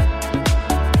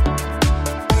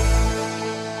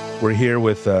 We're here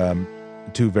with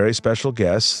 2 very special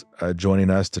guests joining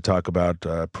us to talk about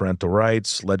parental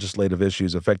rights, legislative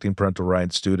issues affecting parental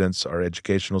rights, students, our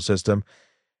educational system.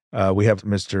 We have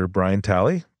Mr. Brian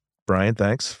Talley. Brian,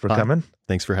 thanks for coming.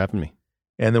 Thanks for having me.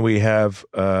 And then we have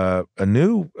a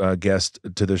new guest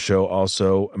to the show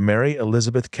also, Mary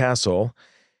Elizabeth Castle.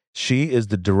 She is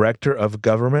the Director of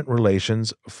Government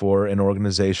Relations for an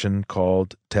organization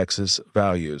called Texas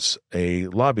Values, a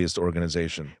lobbyist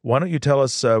organization. Why don't you tell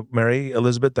us, Mary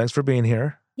Elizabeth, thanks for being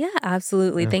here. Yeah,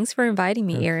 absolutely. Thanks for inviting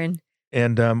me, Aaron.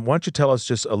 And why don't you tell us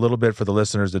just a little bit for the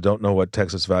listeners that don't know what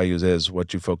Texas Values is,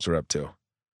 what you folks are up to?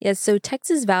 Yes, so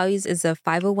Texas Values is a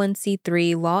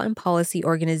 501c3 law and policy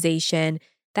organization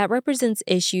that represents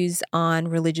issues on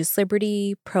religious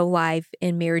liberty, pro-life,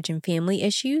 and marriage and family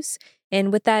issues.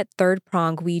 And with that third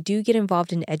prong, we do get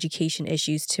involved in education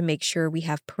issues to make sure we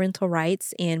have parental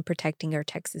rights and protecting our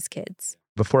Texas kids.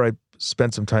 Before I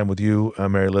spend some time with you,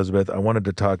 Mary Elizabeth, I wanted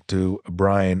to talk to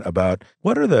Brian about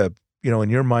what are the, in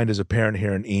your mind as a parent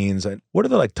here in Eanes, what are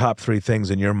the top 3 things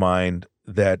in your mind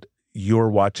that you're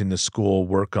watching the school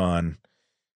work on,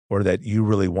 or that you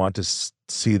really want to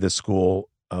see the school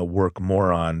work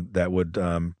more on that would,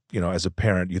 as a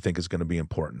parent, you think is going to be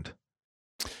important?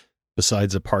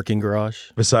 Besides a parking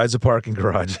garage? Besides a parking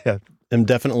garage, yeah. I'm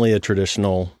definitely a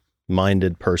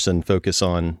traditional-minded person, focus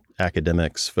on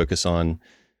academics, focus on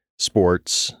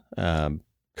sports,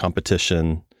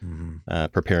 competition,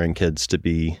 preparing kids to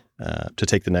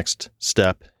take the next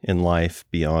step in life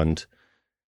beyond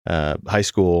high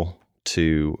school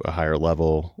to a higher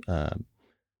level,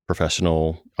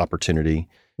 professional opportunity.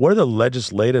 What are the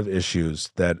legislative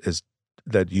issues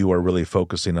that you are really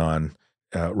focusing on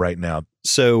right now?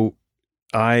 So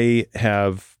I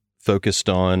have focused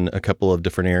on a couple of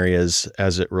different areas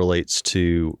as it relates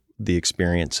to the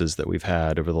experiences that we've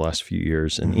had over the last few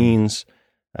years in Eanes.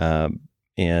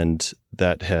 And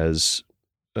that has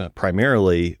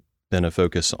primarily been a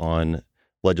focus on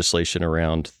legislation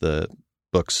around the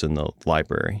books in the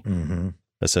library,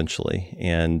 essentially,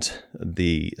 and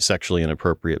the sexually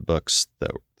inappropriate books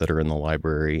that are in the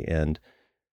library. And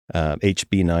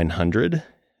HB 900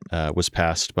 was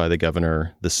passed by the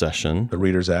governor this session. The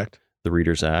Readers Act. The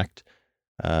Readers Act.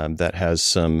 That has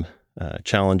some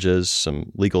challenges,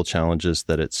 some legal challenges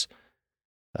that it's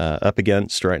up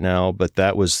against right now, but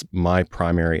that was my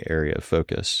primary area of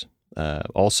focus.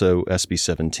 Also, SB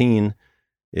 17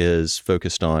 is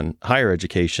focused on higher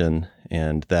education,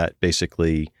 and that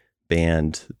basically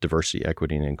banned diversity,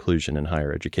 equity, and inclusion in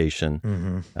higher education.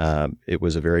 Mm-hmm. It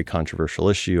was a very controversial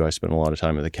issue. I spent a lot of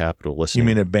time at the Capitol listening.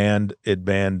 You mean it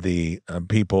banned the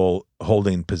people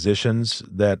holding positions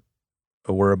that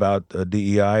were about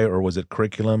DEI, or was it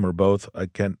curriculum, or both?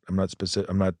 I'm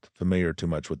not familiar too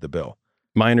much with the bill.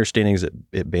 My understanding is that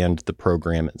it banned the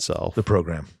program itself. The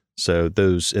program. So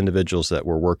those individuals that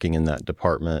were working in that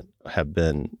department have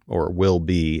been or will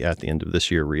be at the end of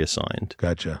this year reassigned.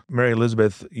 Gotcha. Mary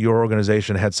Elizabeth, your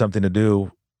organization had something to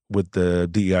do with the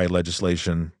DEI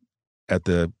legislation at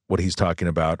what he's talking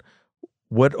about.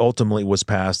 What ultimately was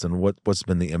passed, and what's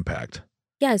been the impact?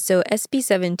 Yeah, so SB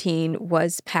 17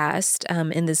 was passed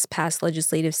in this past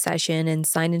legislative session and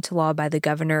signed into law by the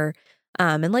governor.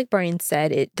 And like Brian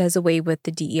said, it does away with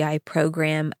the DEI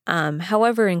program.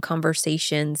 However, in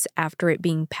conversations after it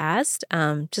being passed,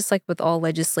 just like with all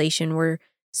legislation, we're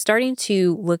starting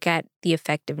to look at the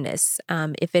effectiveness,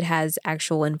 if it has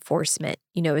actual enforcement.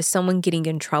 Is someone getting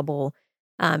in trouble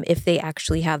if they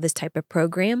actually have this type of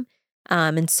program?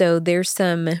 And so there's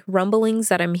some rumblings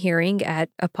that I'm hearing at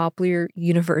a popular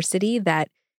university that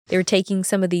they're taking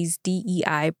some of these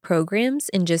DEI programs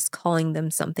and just calling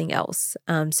them something else.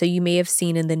 So you may have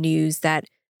seen in the news that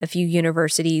a few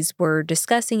universities were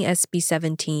discussing SB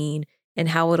 17 and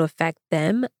how it'll affect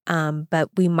them. But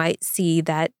we might see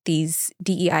that these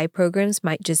DEI programs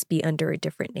might just be under a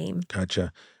different name.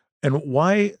 Gotcha. And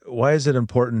why is it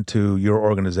important to your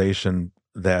organization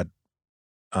that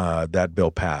that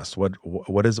bill passed?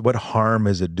 What harm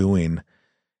is it doing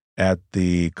at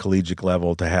the collegiate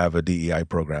level to have a DEI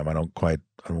program?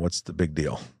 What's the big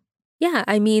deal? Yeah,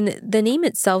 I mean, the name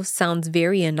itself sounds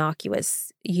very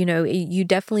innocuous. You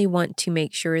definitely want to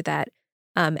make sure that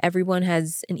everyone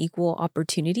has an equal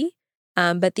opportunity.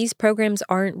 But these programs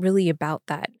aren't really about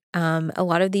that. A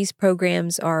lot of these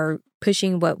programs are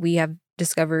pushing what we have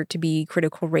discovered to be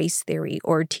critical race theory,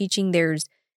 or teaching there's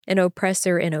an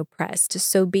oppressor and oppressed.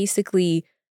 So basically,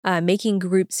 making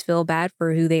groups feel bad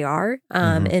for who they are,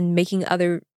 and making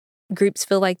other groups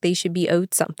feel like they should be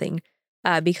owed something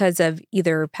because of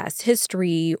either past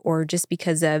history or just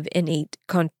because of innate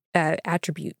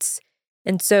attributes.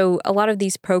 And so a lot of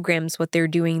these programs, what they're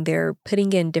doing, they're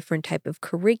putting in different type of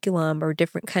curriculum or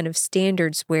different kind of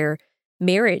standards where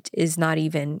merit is not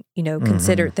even,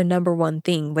 considered the number one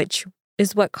thing, which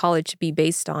is what college should be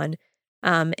based on.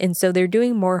 And so they're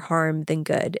doing more harm than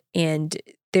good. And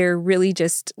they're really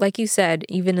just, like you said,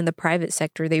 even in the private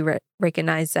sector, they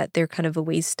recognize that they're kind of a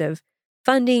waste of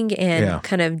funding and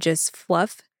kind of just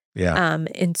fluff. Yeah.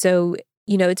 And so,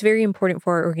 it's very important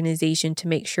for our organization to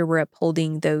make sure we're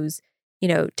upholding those,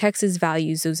 Texas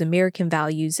values, those American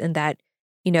values, and that,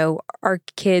 our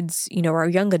kids, our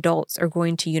young adults are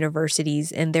going to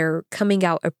universities and they're coming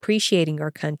out appreciating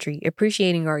our country,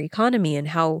 appreciating our economy, and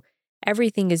how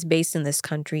everything is based in this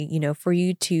country, for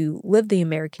you to live the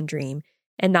American dream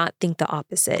and not think the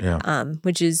opposite,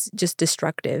 which is just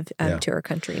destructive to our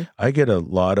country. I get a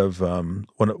lot of one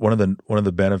of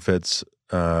the benefits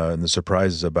and the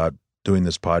surprises about doing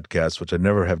this podcast, which I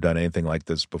never have done anything like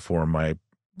this before in my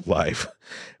life,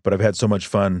 but I've had so much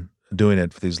fun doing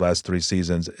it for these last 3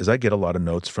 seasons, is I get a lot of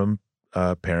notes from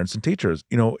parents and teachers.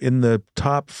 In the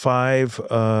top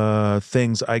 5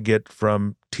 things I get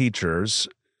from teachers,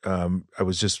 I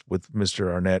was just with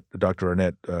Dr.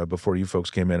 Arnett, before you folks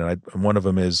came in, and one of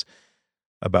them is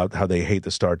about how they hate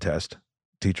the STAR test.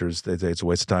 Teachers, they say it's a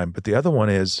waste of time. But the other one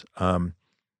is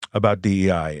about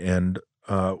DEI. And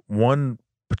one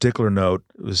particular note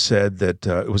said that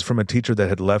it was from a teacher that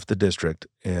had left the district,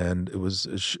 and it was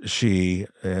she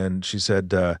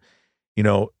said,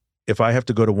 if I have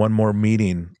to go to one more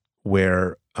meeting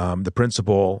where the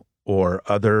principal or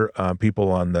other people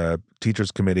on the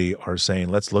teachers committee are saying,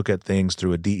 let's look at things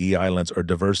through a DEI lens or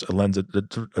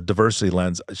a diversity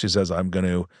lens, she says, I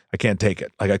can't take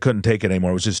it. Like, I couldn't take it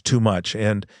anymore. It was just too much.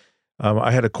 And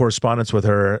I had a correspondence with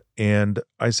her, and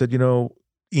I said,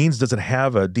 Eanes doesn't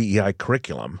have a DEI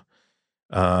curriculum.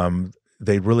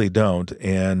 They really don't.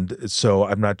 And so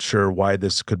I'm not sure why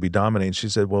this could be dominating. She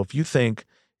said, well, if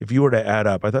you were to add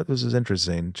up, I thought this was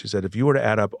interesting. She said, if you were to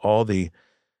add up all the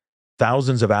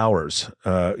thousands of hours,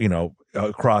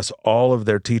 across all of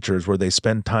their teachers where they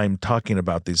spend time talking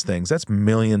about these things, that's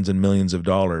millions and millions of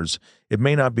dollars. It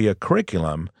may not be a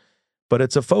curriculum, but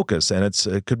it's a focus, and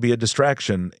it could be a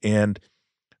distraction. And,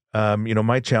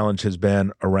 my challenge has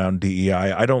been around DEI.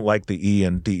 I don't like the E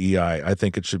in DEI. I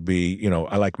think it should be,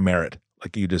 I like merit,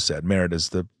 like you just said. Merit is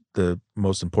the the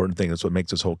most important thing. That's what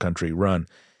makes this whole country run.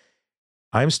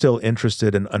 I'm still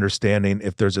interested in understanding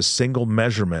if there's a single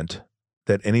measurement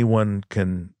that anyone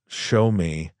can show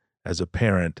me as a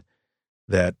parent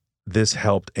that this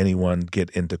helped anyone get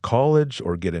into college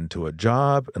or get into a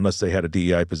job, unless they had a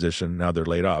DEI position. Now they're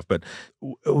laid off. But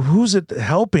who's it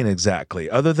helping exactly?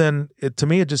 Other than, to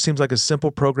me, it just seems like a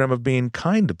simple program of being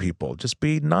kind to people. Just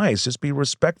be nice, just be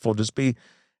respectful,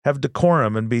 have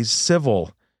decorum and be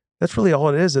civil. That's really all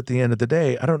it is at the end of the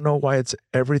day. I don't know why it's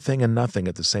everything and nothing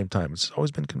at the same time. It's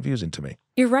always been confusing to me.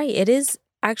 You're right. It is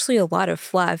actually a lot of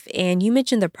fluff. And you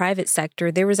mentioned the private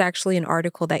sector. There was actually an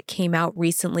article that came out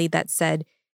recently that said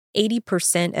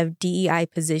 80% of DEI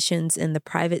positions in the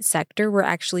private sector were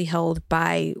actually held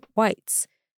by whites.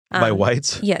 By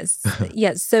whites? Yes.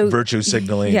 Yes. So virtue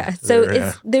signaling. Yeah.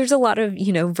 So there's a lot of,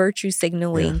 virtue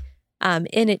signaling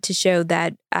in it to show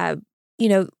that,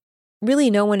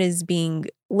 really no one is being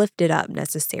lifted up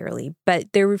necessarily,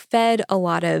 but they're fed a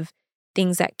lot of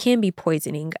things that can be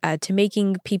poisoning to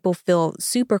making people feel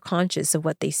super conscious of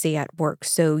what they say at work.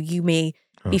 So you may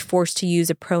be forced to use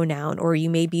a pronoun, or you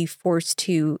may be forced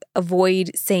to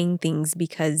avoid saying things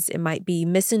because it might be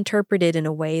misinterpreted in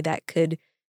a way that could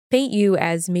paint you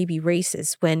as maybe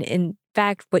racist, when in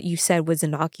fact what you said was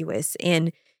innocuous.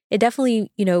 And it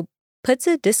definitely, puts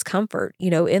a discomfort,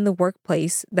 in the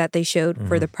workplace that they showed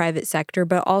for the private sector,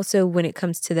 but also when it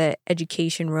comes to the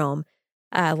education realm,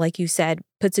 like you said,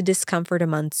 puts a discomfort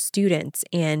among students.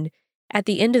 And at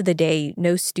the end of the day,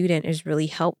 no student is really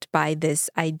helped by this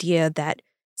idea that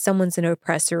someone's an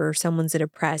oppressor or someone's an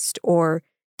oppressed, or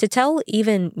to tell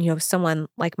even, someone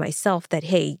like myself that,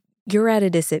 hey, you're at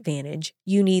a disadvantage.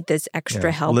 You need this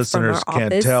extra help Listeners from our office.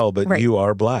 can't tell, but you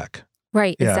are Black.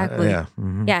 Right, exactly. Yeah.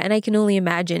 Mm-hmm. Yeah, and I can only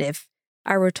imagine if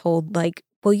I were told, like,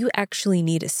 well, you actually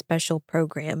need a special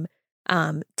program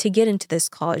to get into this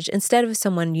college, instead of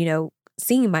someone,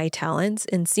 seeing my talents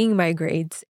and seeing my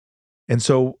grades. And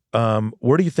so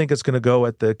where do you think it's going to go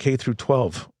at the K through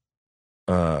 12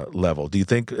 level? Do you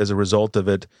think as a result of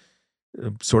it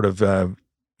sort of,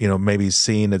 maybe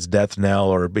seeing its death knell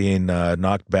or being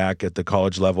knocked back at the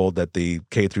college level, that the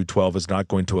K through 12 is not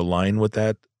going to align with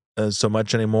that so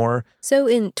much anymore? So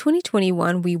in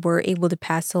 2021, we were able to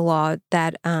pass a law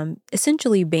that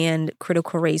essentially banned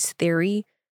critical race theory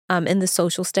in the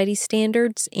social studies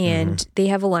standards, and they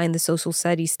have aligned the social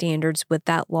studies standards with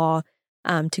that law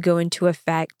to go into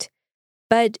effect.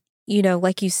 But,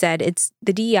 like you said, it's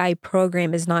the DEI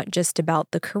program is not just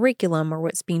about the curriculum or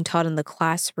what's being taught in the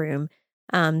classroom.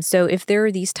 So if there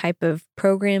are these type of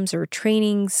programs or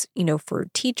trainings, for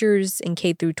teachers in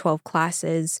K through 12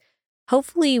 classes,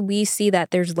 hopefully we see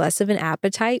that there's less of an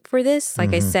appetite for this.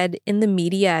 Like I said, in the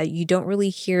media, you don't really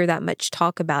hear that much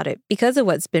talk about it because of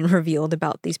what's been revealed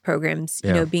about these programs,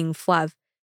 being fluff.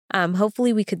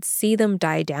 Hopefully we could see them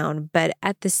die down. But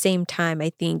at the same time,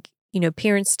 I think,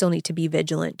 parents still need to be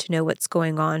vigilant to know what's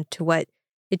going on, to what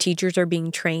the teachers are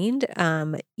being trained,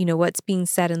 what's being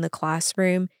said in the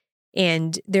classroom.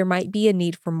 And there might be a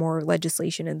need for more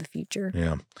legislation in the future.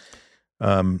 Yeah.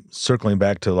 Circling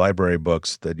back to library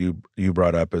books that you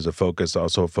brought up as a focus,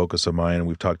 also a focus of mine, and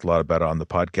we've talked a lot about it on the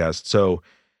podcast. So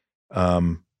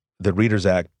the Readers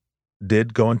Act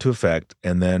did go into effect,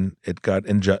 and then it got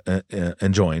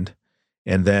enjoined,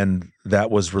 and then that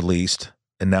was released,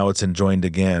 and now it's enjoined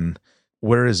again.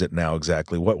 Where is it now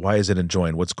exactly? Why is it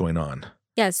enjoined? What's going on?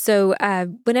 Yeah, so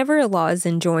whenever a law is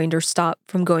enjoined or stopped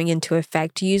from going into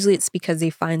effect, usually it's because they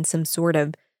find some sort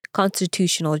of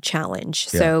constitutional challenge.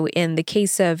 Yeah. So in the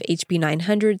case of HB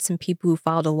 900, some people who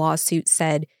filed a lawsuit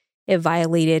said it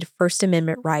violated First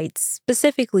Amendment rights,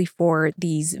 specifically for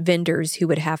these vendors who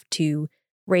would have to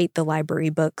rate the library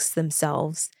books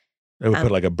themselves. It would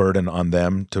put like a burden on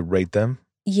them to rate them?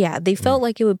 Yeah, they felt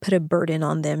like it would put a burden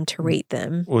on them to rate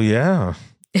them. Well, yeah.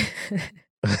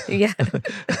 Yeah.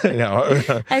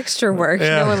 Extra work.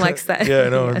 Yeah. No one likes that. Yeah,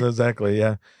 no, exactly.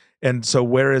 Yeah. And so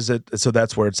where is it? So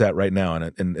that's where it's at right now,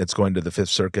 and it's going to the Fifth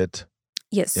Circuit?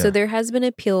 Yes. Yeah. So there has been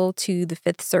appeal to the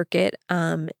Fifth Circuit,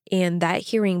 and that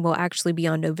hearing will actually be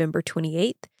on November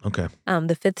 28th. Okay.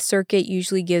 The Fifth Circuit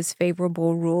usually gives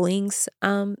favorable rulings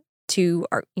to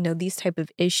these type of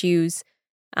issues.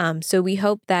 So we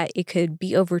hope that it could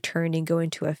be overturned and go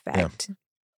into effect. Yeah.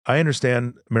 I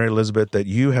understand, Mary Elizabeth, that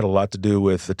you had a lot to do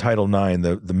with the Title IX,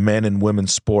 the men and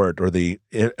women's sport, or the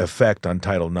effect on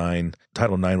Title IX.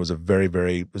 Title IX was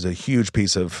was a huge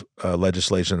piece of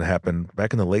legislation that happened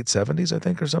back in the late 70s, I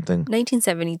think, or something.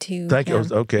 1972. Thank you.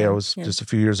 Yeah. I was just a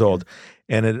few years old.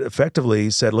 And it effectively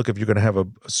said, look, if you're going to have a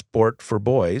sport for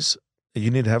boys,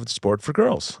 you need to have a sport for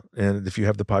girls. And if you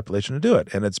have the population to do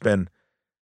it. And it's been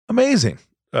amazing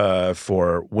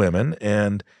for women.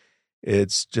 And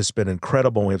It's just been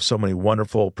incredible. We have so many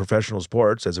wonderful professional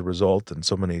sports as a result, and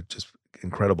so many just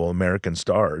incredible American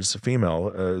stars,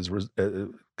 female,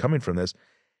 coming from this.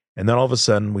 And then all of a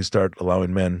sudden, we start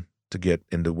allowing men to get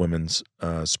into women's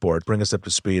sport. Bring us up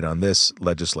to speed on this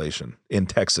legislation in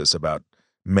Texas about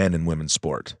men and women's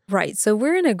sport. Right. So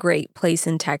we're in a great place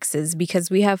in Texas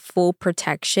because we have full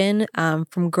protection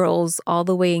from girls all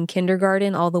the way in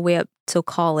kindergarten, all the way up to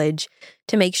college,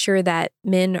 to make sure that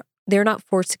they're not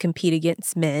forced to compete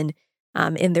against men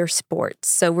in their sports.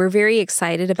 So we're very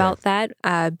excited about that.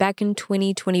 Back in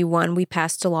 2021, we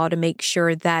passed a law to make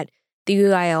sure that the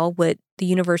UIL, the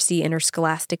University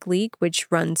Interscholastic League, which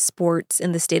runs sports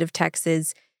in the state of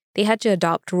Texas, they had to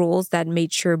adopt rules that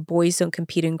made sure boys don't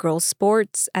compete in girls'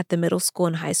 sports at the middle school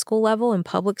and high school level in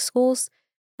public schools.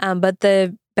 But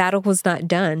the battle was not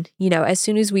done. As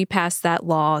soon as we passed that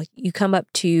law, you come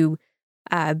up to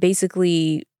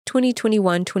basically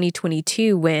 2021,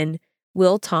 2022, when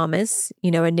Will Thomas,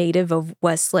 a native of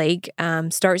Westlake,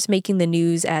 starts making the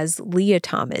news as Leah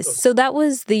Thomas. So that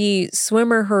was the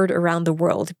swimmer heard around the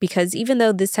world, because even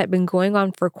though this had been going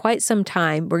on for quite some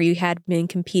time, where you had men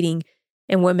competing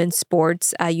in women's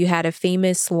sports, you had a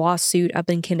famous lawsuit up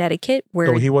in Connecticut where...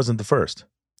 So he wasn't the first?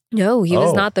 No, he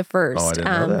was not the first. Oh, I didn't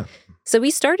know that. So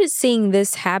we started seeing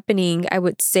this happening, I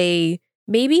would say,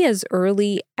 maybe as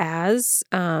early as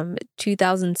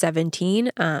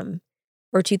 2017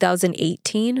 or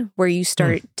 2018, where you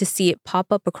start to see it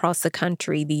pop up across the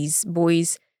country, these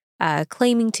boys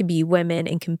claiming to be women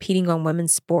and competing on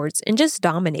women's sports and just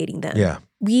dominating them. Yeah.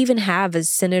 We even have a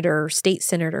state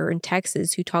senator in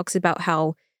Texas who talks about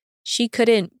how she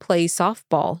couldn't play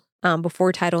softball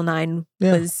before Title IX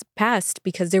was passed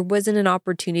because there wasn't an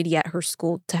opportunity at her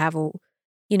school to have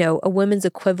a women's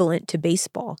equivalent to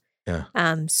baseball. Yeah.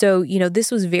 So,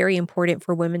 this was very important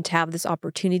for women to have this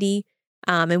opportunity.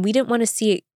 And we didn't want to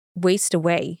see it waste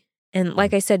away. And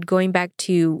like I said, going back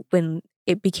to when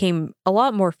it became a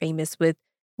lot more famous with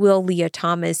Leah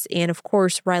Thomas and, of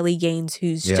course, Riley Gaines,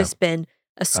 who's just been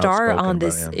a star on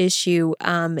this issue.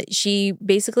 She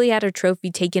basically had a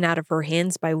trophy taken out of her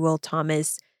hands by Will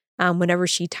Thomas whenever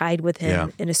she tied with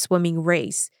him in a swimming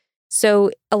race.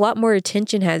 So a lot more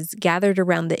attention has gathered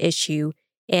around the issue,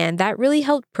 and that really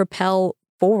helped propel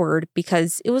forward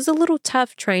because it was a little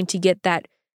tough trying to get that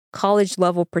college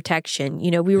level protection.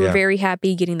 We were very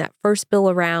happy getting that first bill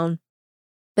around,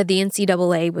 but the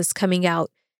NCAA was coming out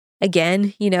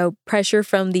again, pressure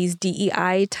from these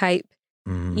DEI type,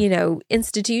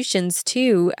 institutions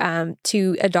too,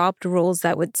 to adopt rules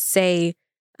that would say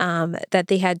that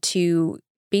they had to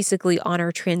basically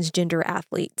honor transgender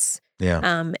athletes.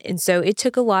 Yeah. And so it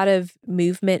took a lot of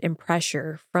movement and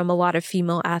pressure from a lot of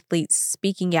female athletes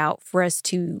speaking out for us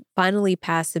to finally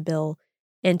pass a bill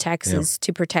in Texas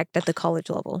to protect at the college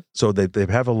level. So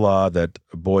they have a law that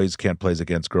boys can't play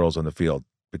against girls on the field,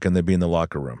 but can they be in the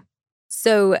locker room?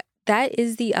 So that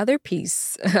is the other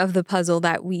piece of the puzzle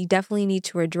that we definitely need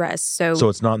to address. So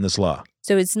it's not in this law.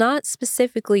 So it's not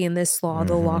specifically in this law,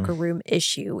 the locker room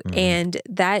issue. And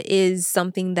that is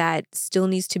something that still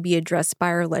needs to be addressed by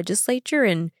our legislature.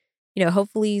 And,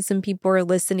 hopefully some people are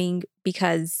listening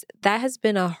because that has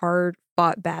been a hard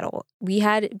fought battle. We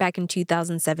had back in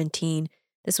 2017,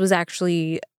 this was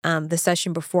actually the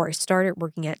session before I started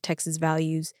working at Texas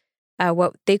Values,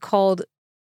 what they called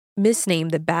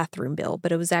misnamed the bathroom bill,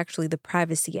 but it was actually the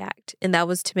Privacy Act. And that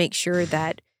was to make sure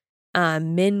that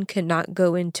men could not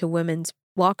go into women's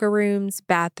locker rooms,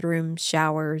 bathrooms,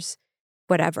 showers,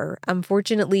 whatever.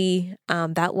 Unfortunately,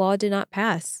 that law did not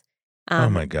pass. Oh,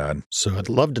 my God. So I'd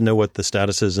love to know what the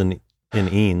status is in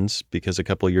Eanes, because a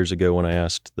couple of years ago when I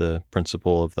asked the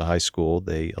principal of the high school,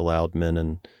 they allowed men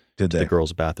in the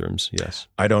girls' bathrooms. Yes.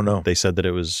 I don't know. They said that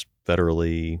it was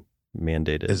federally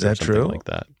mandated. Is that true? Like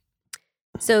that.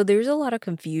 So there's a lot of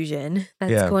confusion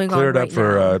that's going on clear it right up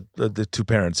for the two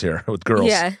parents here with girls.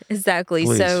 Yeah, exactly.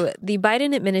 Please. So the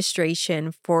Biden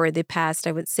administration for the past,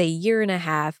 I would say, year and a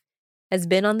half has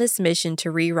been on this mission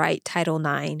to rewrite Title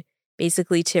IX,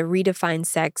 basically to redefine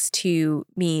sex to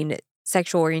mean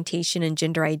sexual orientation and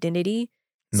gender identity.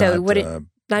 So it wouldn't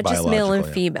not just male and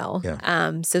female.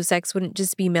 Yeah. So sex wouldn't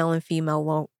just be male and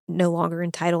female no longer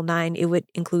in Title IX. It would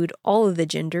include all of the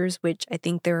genders, which I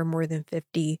think there are more than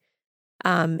 50.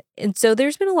 And so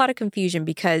there's been a lot of confusion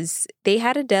because they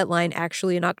had a deadline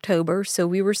actually in October. So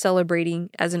we were celebrating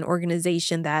as an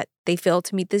organization that they failed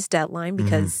to meet this deadline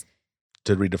because...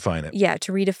 To redefine it. Yeah,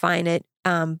 to redefine it.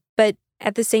 But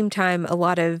at the same time, a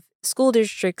lot of school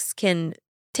districts can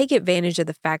take advantage of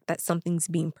the fact that something's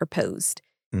being proposed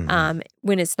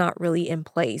when it's not really in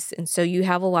place. And so you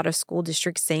have a lot of school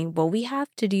districts saying, well, we have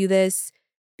to do this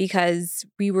because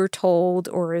we were told,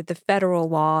 or the federal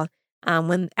law,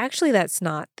 when actually that's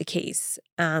not the case.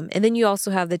 And then you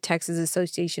also have the Texas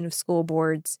Association of School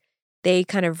Boards. They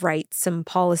kind of write some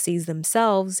policies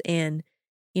themselves and,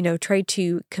 try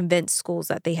to convince schools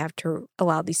that they have to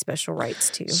allow these special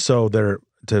rights to. So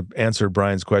to answer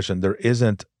Brian's question, there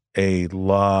isn't a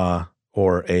law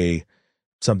or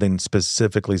something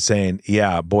specifically saying,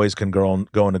 yeah, boys can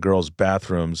go into girls'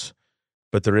 bathrooms,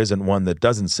 but there isn't one that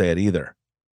doesn't say it either.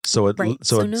 So it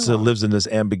lives in this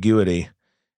ambiguity.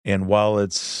 And while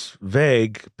it's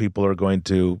vague, people are going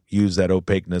to use that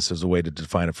opaqueness as a way to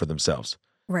define it for themselves.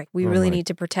 Right. We really need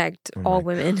to protect all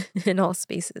women in all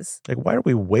spaces. Like, why are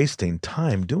we wasting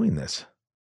time doing this?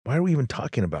 Why are we even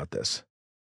talking about this?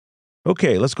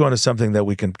 Okay, let's go on to something that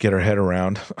we can get our head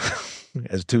around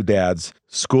as two dads.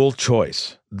 School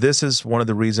choice. This is one of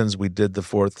the reasons we did the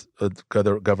fourth,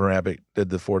 Governor Abbott did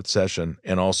the fourth session,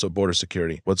 and also border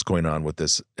security. What's going on with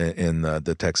this in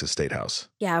the Texas State House?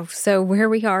 Yeah, so where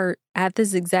we are at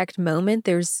this exact moment,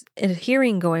 there's a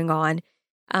hearing going on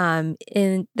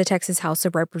in the Texas House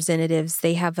of Representatives.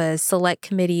 They have a select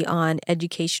committee on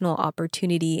educational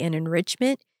opportunity and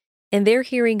enrichment. And they're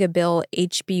hearing a bill,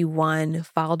 HB 1,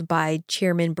 filed by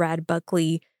Chairman Brad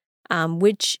Buckley,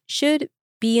 which should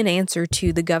be an answer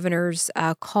to the governor's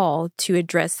call to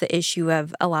address the issue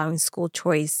of allowing school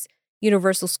choice,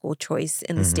 universal school choice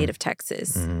in the state of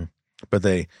Texas. Mm-hmm. But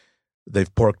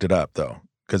they've porked it up, though,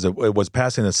 because it was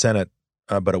passing the Senate,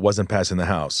 but it wasn't passing the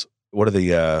House. What are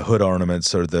the hood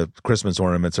ornaments or the Christmas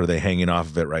ornaments are they hanging off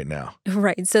of it right now?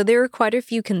 Right. So there are quite a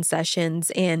few concessions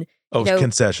and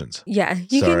concessions. Yeah,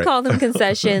 you can call them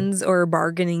concessions or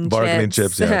bargaining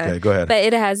chips. Yeah, okay, go ahead. But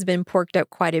it has been porked up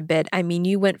quite a bit. I mean,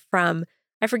 you went from,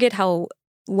 I forget how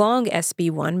long SB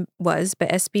 1 was, but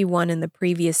SB 1 in the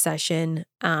previous session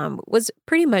was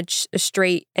pretty much a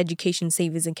straight education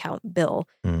savings account bill.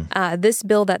 This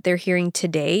bill that they're hearing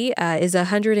today is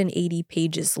 180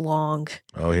 pages long.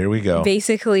 Oh, here we go.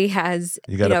 Basically has,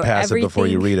 you got to pass it before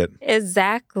you read it.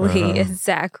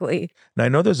 Exactly. Now, I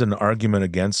know there's an argument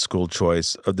against school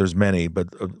choice. There's many,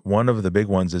 but one of the big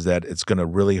ones is that it's going to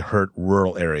really hurt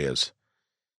rural areas.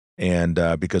 And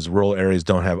because rural areas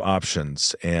don't have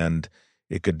options, and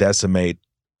it could decimate,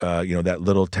 that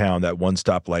little town, that one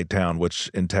stoplight town, which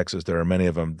in Texas there are many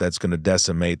of them. That's going to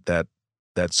decimate that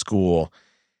school.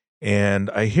 And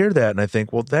I hear that, and I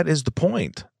think, well, that is the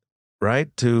point,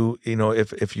 right? To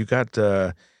if you got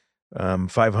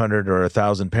 500 or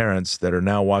 1,000 parents that are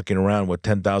now walking around with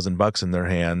 $10,000 in their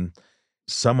hand,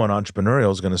 someone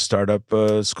entrepreneurial is going to start up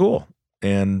a school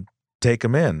and take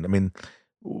them in. I mean,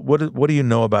 what do you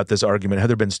know about this argument? Have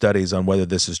there been studies on whether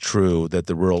this is true, that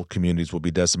the rural communities will be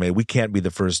decimated? We can't be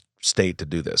the first state to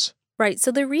do this. Right.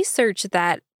 So the research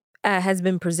that has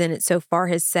been presented so far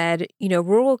has said,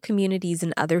 rural communities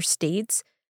in other states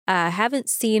haven't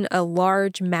seen a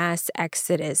large mass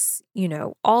exodus,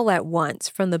 all at once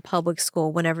from the public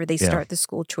school whenever they start the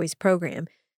school choice program.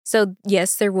 So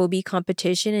yes, there will be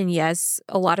competition, and yes,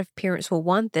 a lot of parents will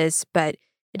want this, but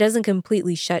it doesn't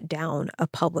completely shut down a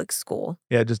public school.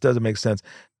 Yeah, it just doesn't make sense.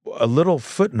 A little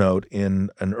footnote in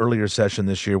an earlier session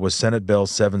this year was Senate Bill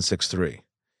 763,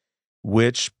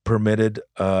 which permitted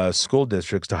school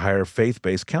districts to hire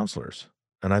faith-based counselors.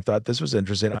 And I thought this was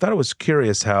interesting. I thought it was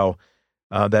curious how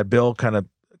that bill kind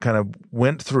of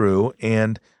went through.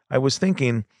 And I was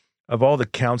thinking of all the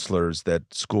counselors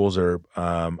that schools are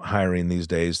hiring these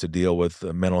days to deal with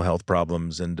mental health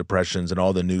problems and depressions and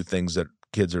all the new things that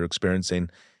kids are experiencing,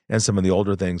 and some of the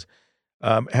older things.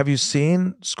 Have you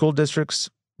seen school districts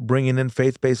bringing in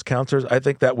faith-based counselors? I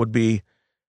think that would be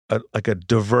a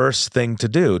diverse thing to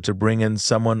do, to bring in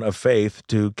someone of faith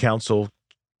to counsel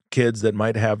kids that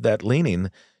might have that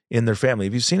leaning in their family.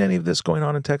 Have you seen any of this going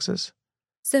on in Texas?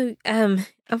 So,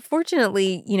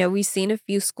 unfortunately, we've seen a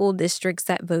few school districts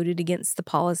that voted against the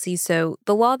policy. So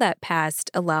the law that passed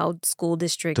allowed school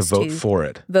districts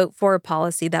to vote for a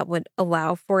policy that would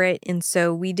allow for it. And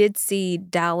so we did see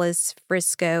Dallas,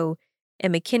 Frisco,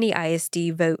 and McKinney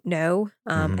ISD vote no.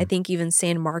 I think even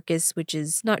San Marcos, which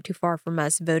is not too far from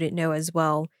us, voted no as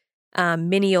well.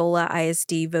 Mineola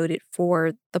ISD voted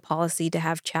for the policy to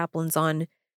have chaplains on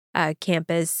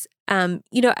campus.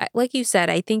 Like you said,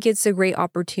 I think it's a great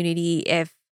opportunity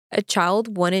if a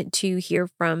child wanted to hear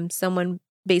from someone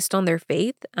based on their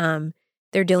faith.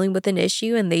 They're dealing with an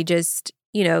issue and they just,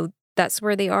 that's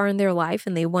where they are in their life,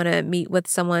 and they want to meet with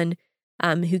someone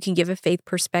who can give a faith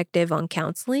perspective on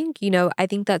counseling. I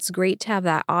think that's great to have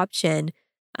that option.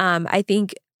 I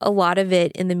think a lot of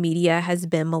it in the media has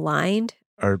been maligned.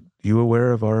 Are you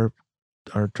aware of our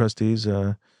trustees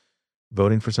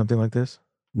voting for something like this?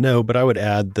 No, but I would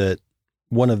add that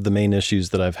one of the main issues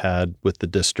that I've had with the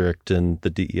district and the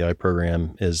DEI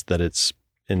program is that it's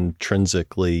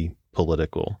intrinsically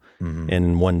political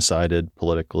and one-sided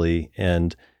politically.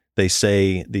 And they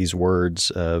say these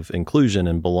words of inclusion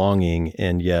and belonging,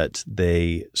 and yet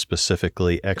they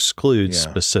specifically exclude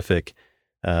specific,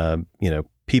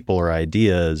 people or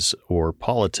ideas or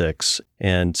politics.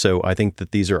 And so I think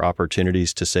that these are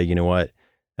opportunities to say, you know what,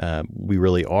 we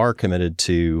really are committed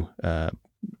to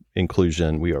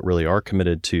inclusion. We really are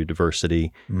committed to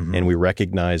diversity. And we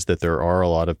recognize that there are a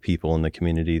lot of people in the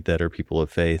community that are people of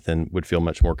faith and would feel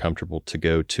much more comfortable to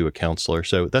go to a counselor.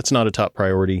 So that's not a top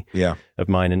priority of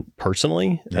mine and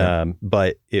personally,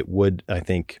 but it would, I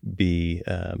think, be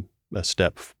a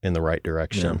step in the right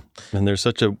direction. And there's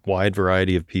such a wide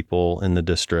variety of people in the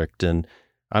district, and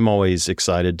I'm always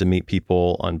excited to meet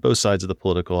people on both sides of the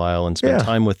political aisle and spend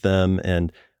time with them.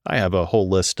 And I have a whole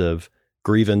list of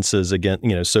grievances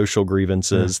social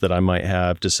grievances that I might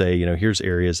have to say, here's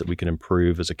areas that we can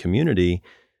improve as a community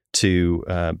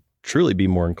to truly be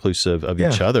more inclusive of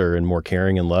each other and more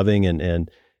caring and loving and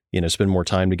spend more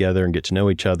time together and get to know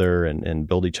each other and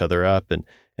build each other up. And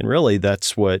really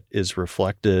that's what is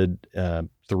reflected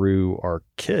through our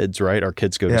kids, right? Our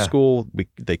kids go to school,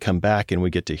 they come back and we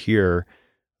get to hear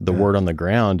the word on the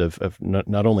ground of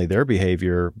not only their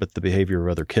behavior, but the behavior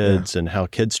of other kids and how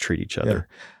kids treat each other.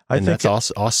 And that's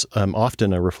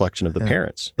often a reflection of the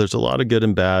parents. There's a lot of good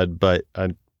and bad, but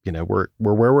we're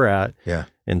where we're at.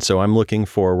 And so I'm looking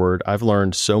forward. I've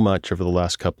learned so much over the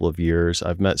last couple of years.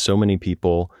 I've met so many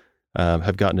people,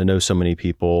 have gotten to know so many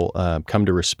people, come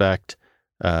to respect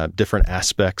different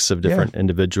aspects of different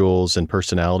individuals and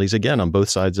personalities, again, on both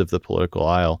sides of the political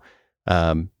aisle.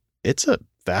 It's a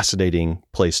fascinating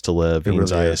place to live,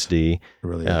 Eanes ISD, it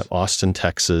really is. Austin,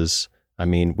 Texas. I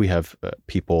mean, we have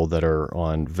people that are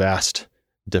on vast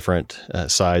different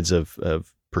sides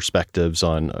of perspectives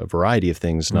on a variety of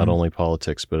things, not only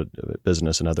politics, but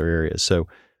business and other areas. So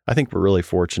I think we're really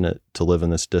fortunate to live in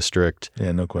this district.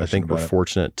 Yeah, no question. I think we're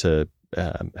fortunate to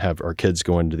have our kids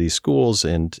go into these schools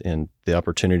and the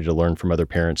opportunity to learn from other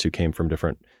parents who came from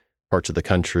different parts of the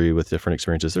country with different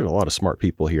experiences. There's a lot of smart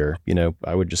people here.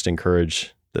 I would just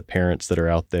encourage the parents that are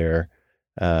out there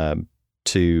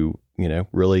to,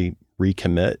 really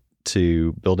recommit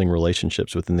to building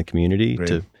relationships within the community,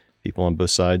 to people on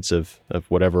both sides of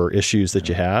whatever issues that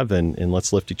you have, and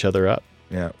let's lift each other up.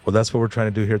 Yeah. Well, that's what we're trying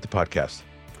to do here at the podcast.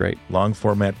 Great. Long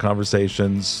format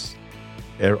conversations,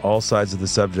 all sides of the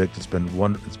subject. It's been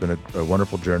a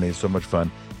wonderful journey. So much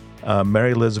fun.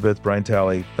 Mary Elizabeth, Brian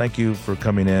Talley, thank you for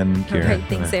coming in. All right.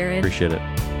 Thanks, Aaron. Appreciate it.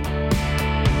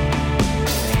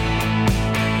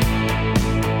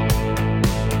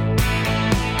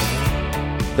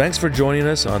 Thanks for joining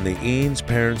us on the Eanes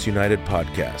Parents United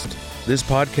podcast. This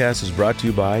podcast is brought to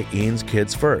you by Eanes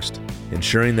Kids First,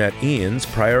 ensuring that Eanes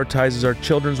prioritizes our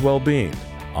children's well-being,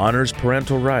 honors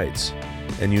parental rights,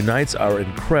 and unites our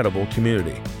incredible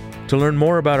community. To learn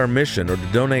more about our mission or to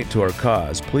donate to our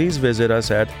cause, please visit us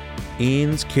at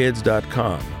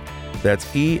eaneskids.com. That's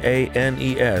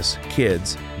EANES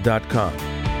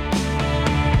kids.com.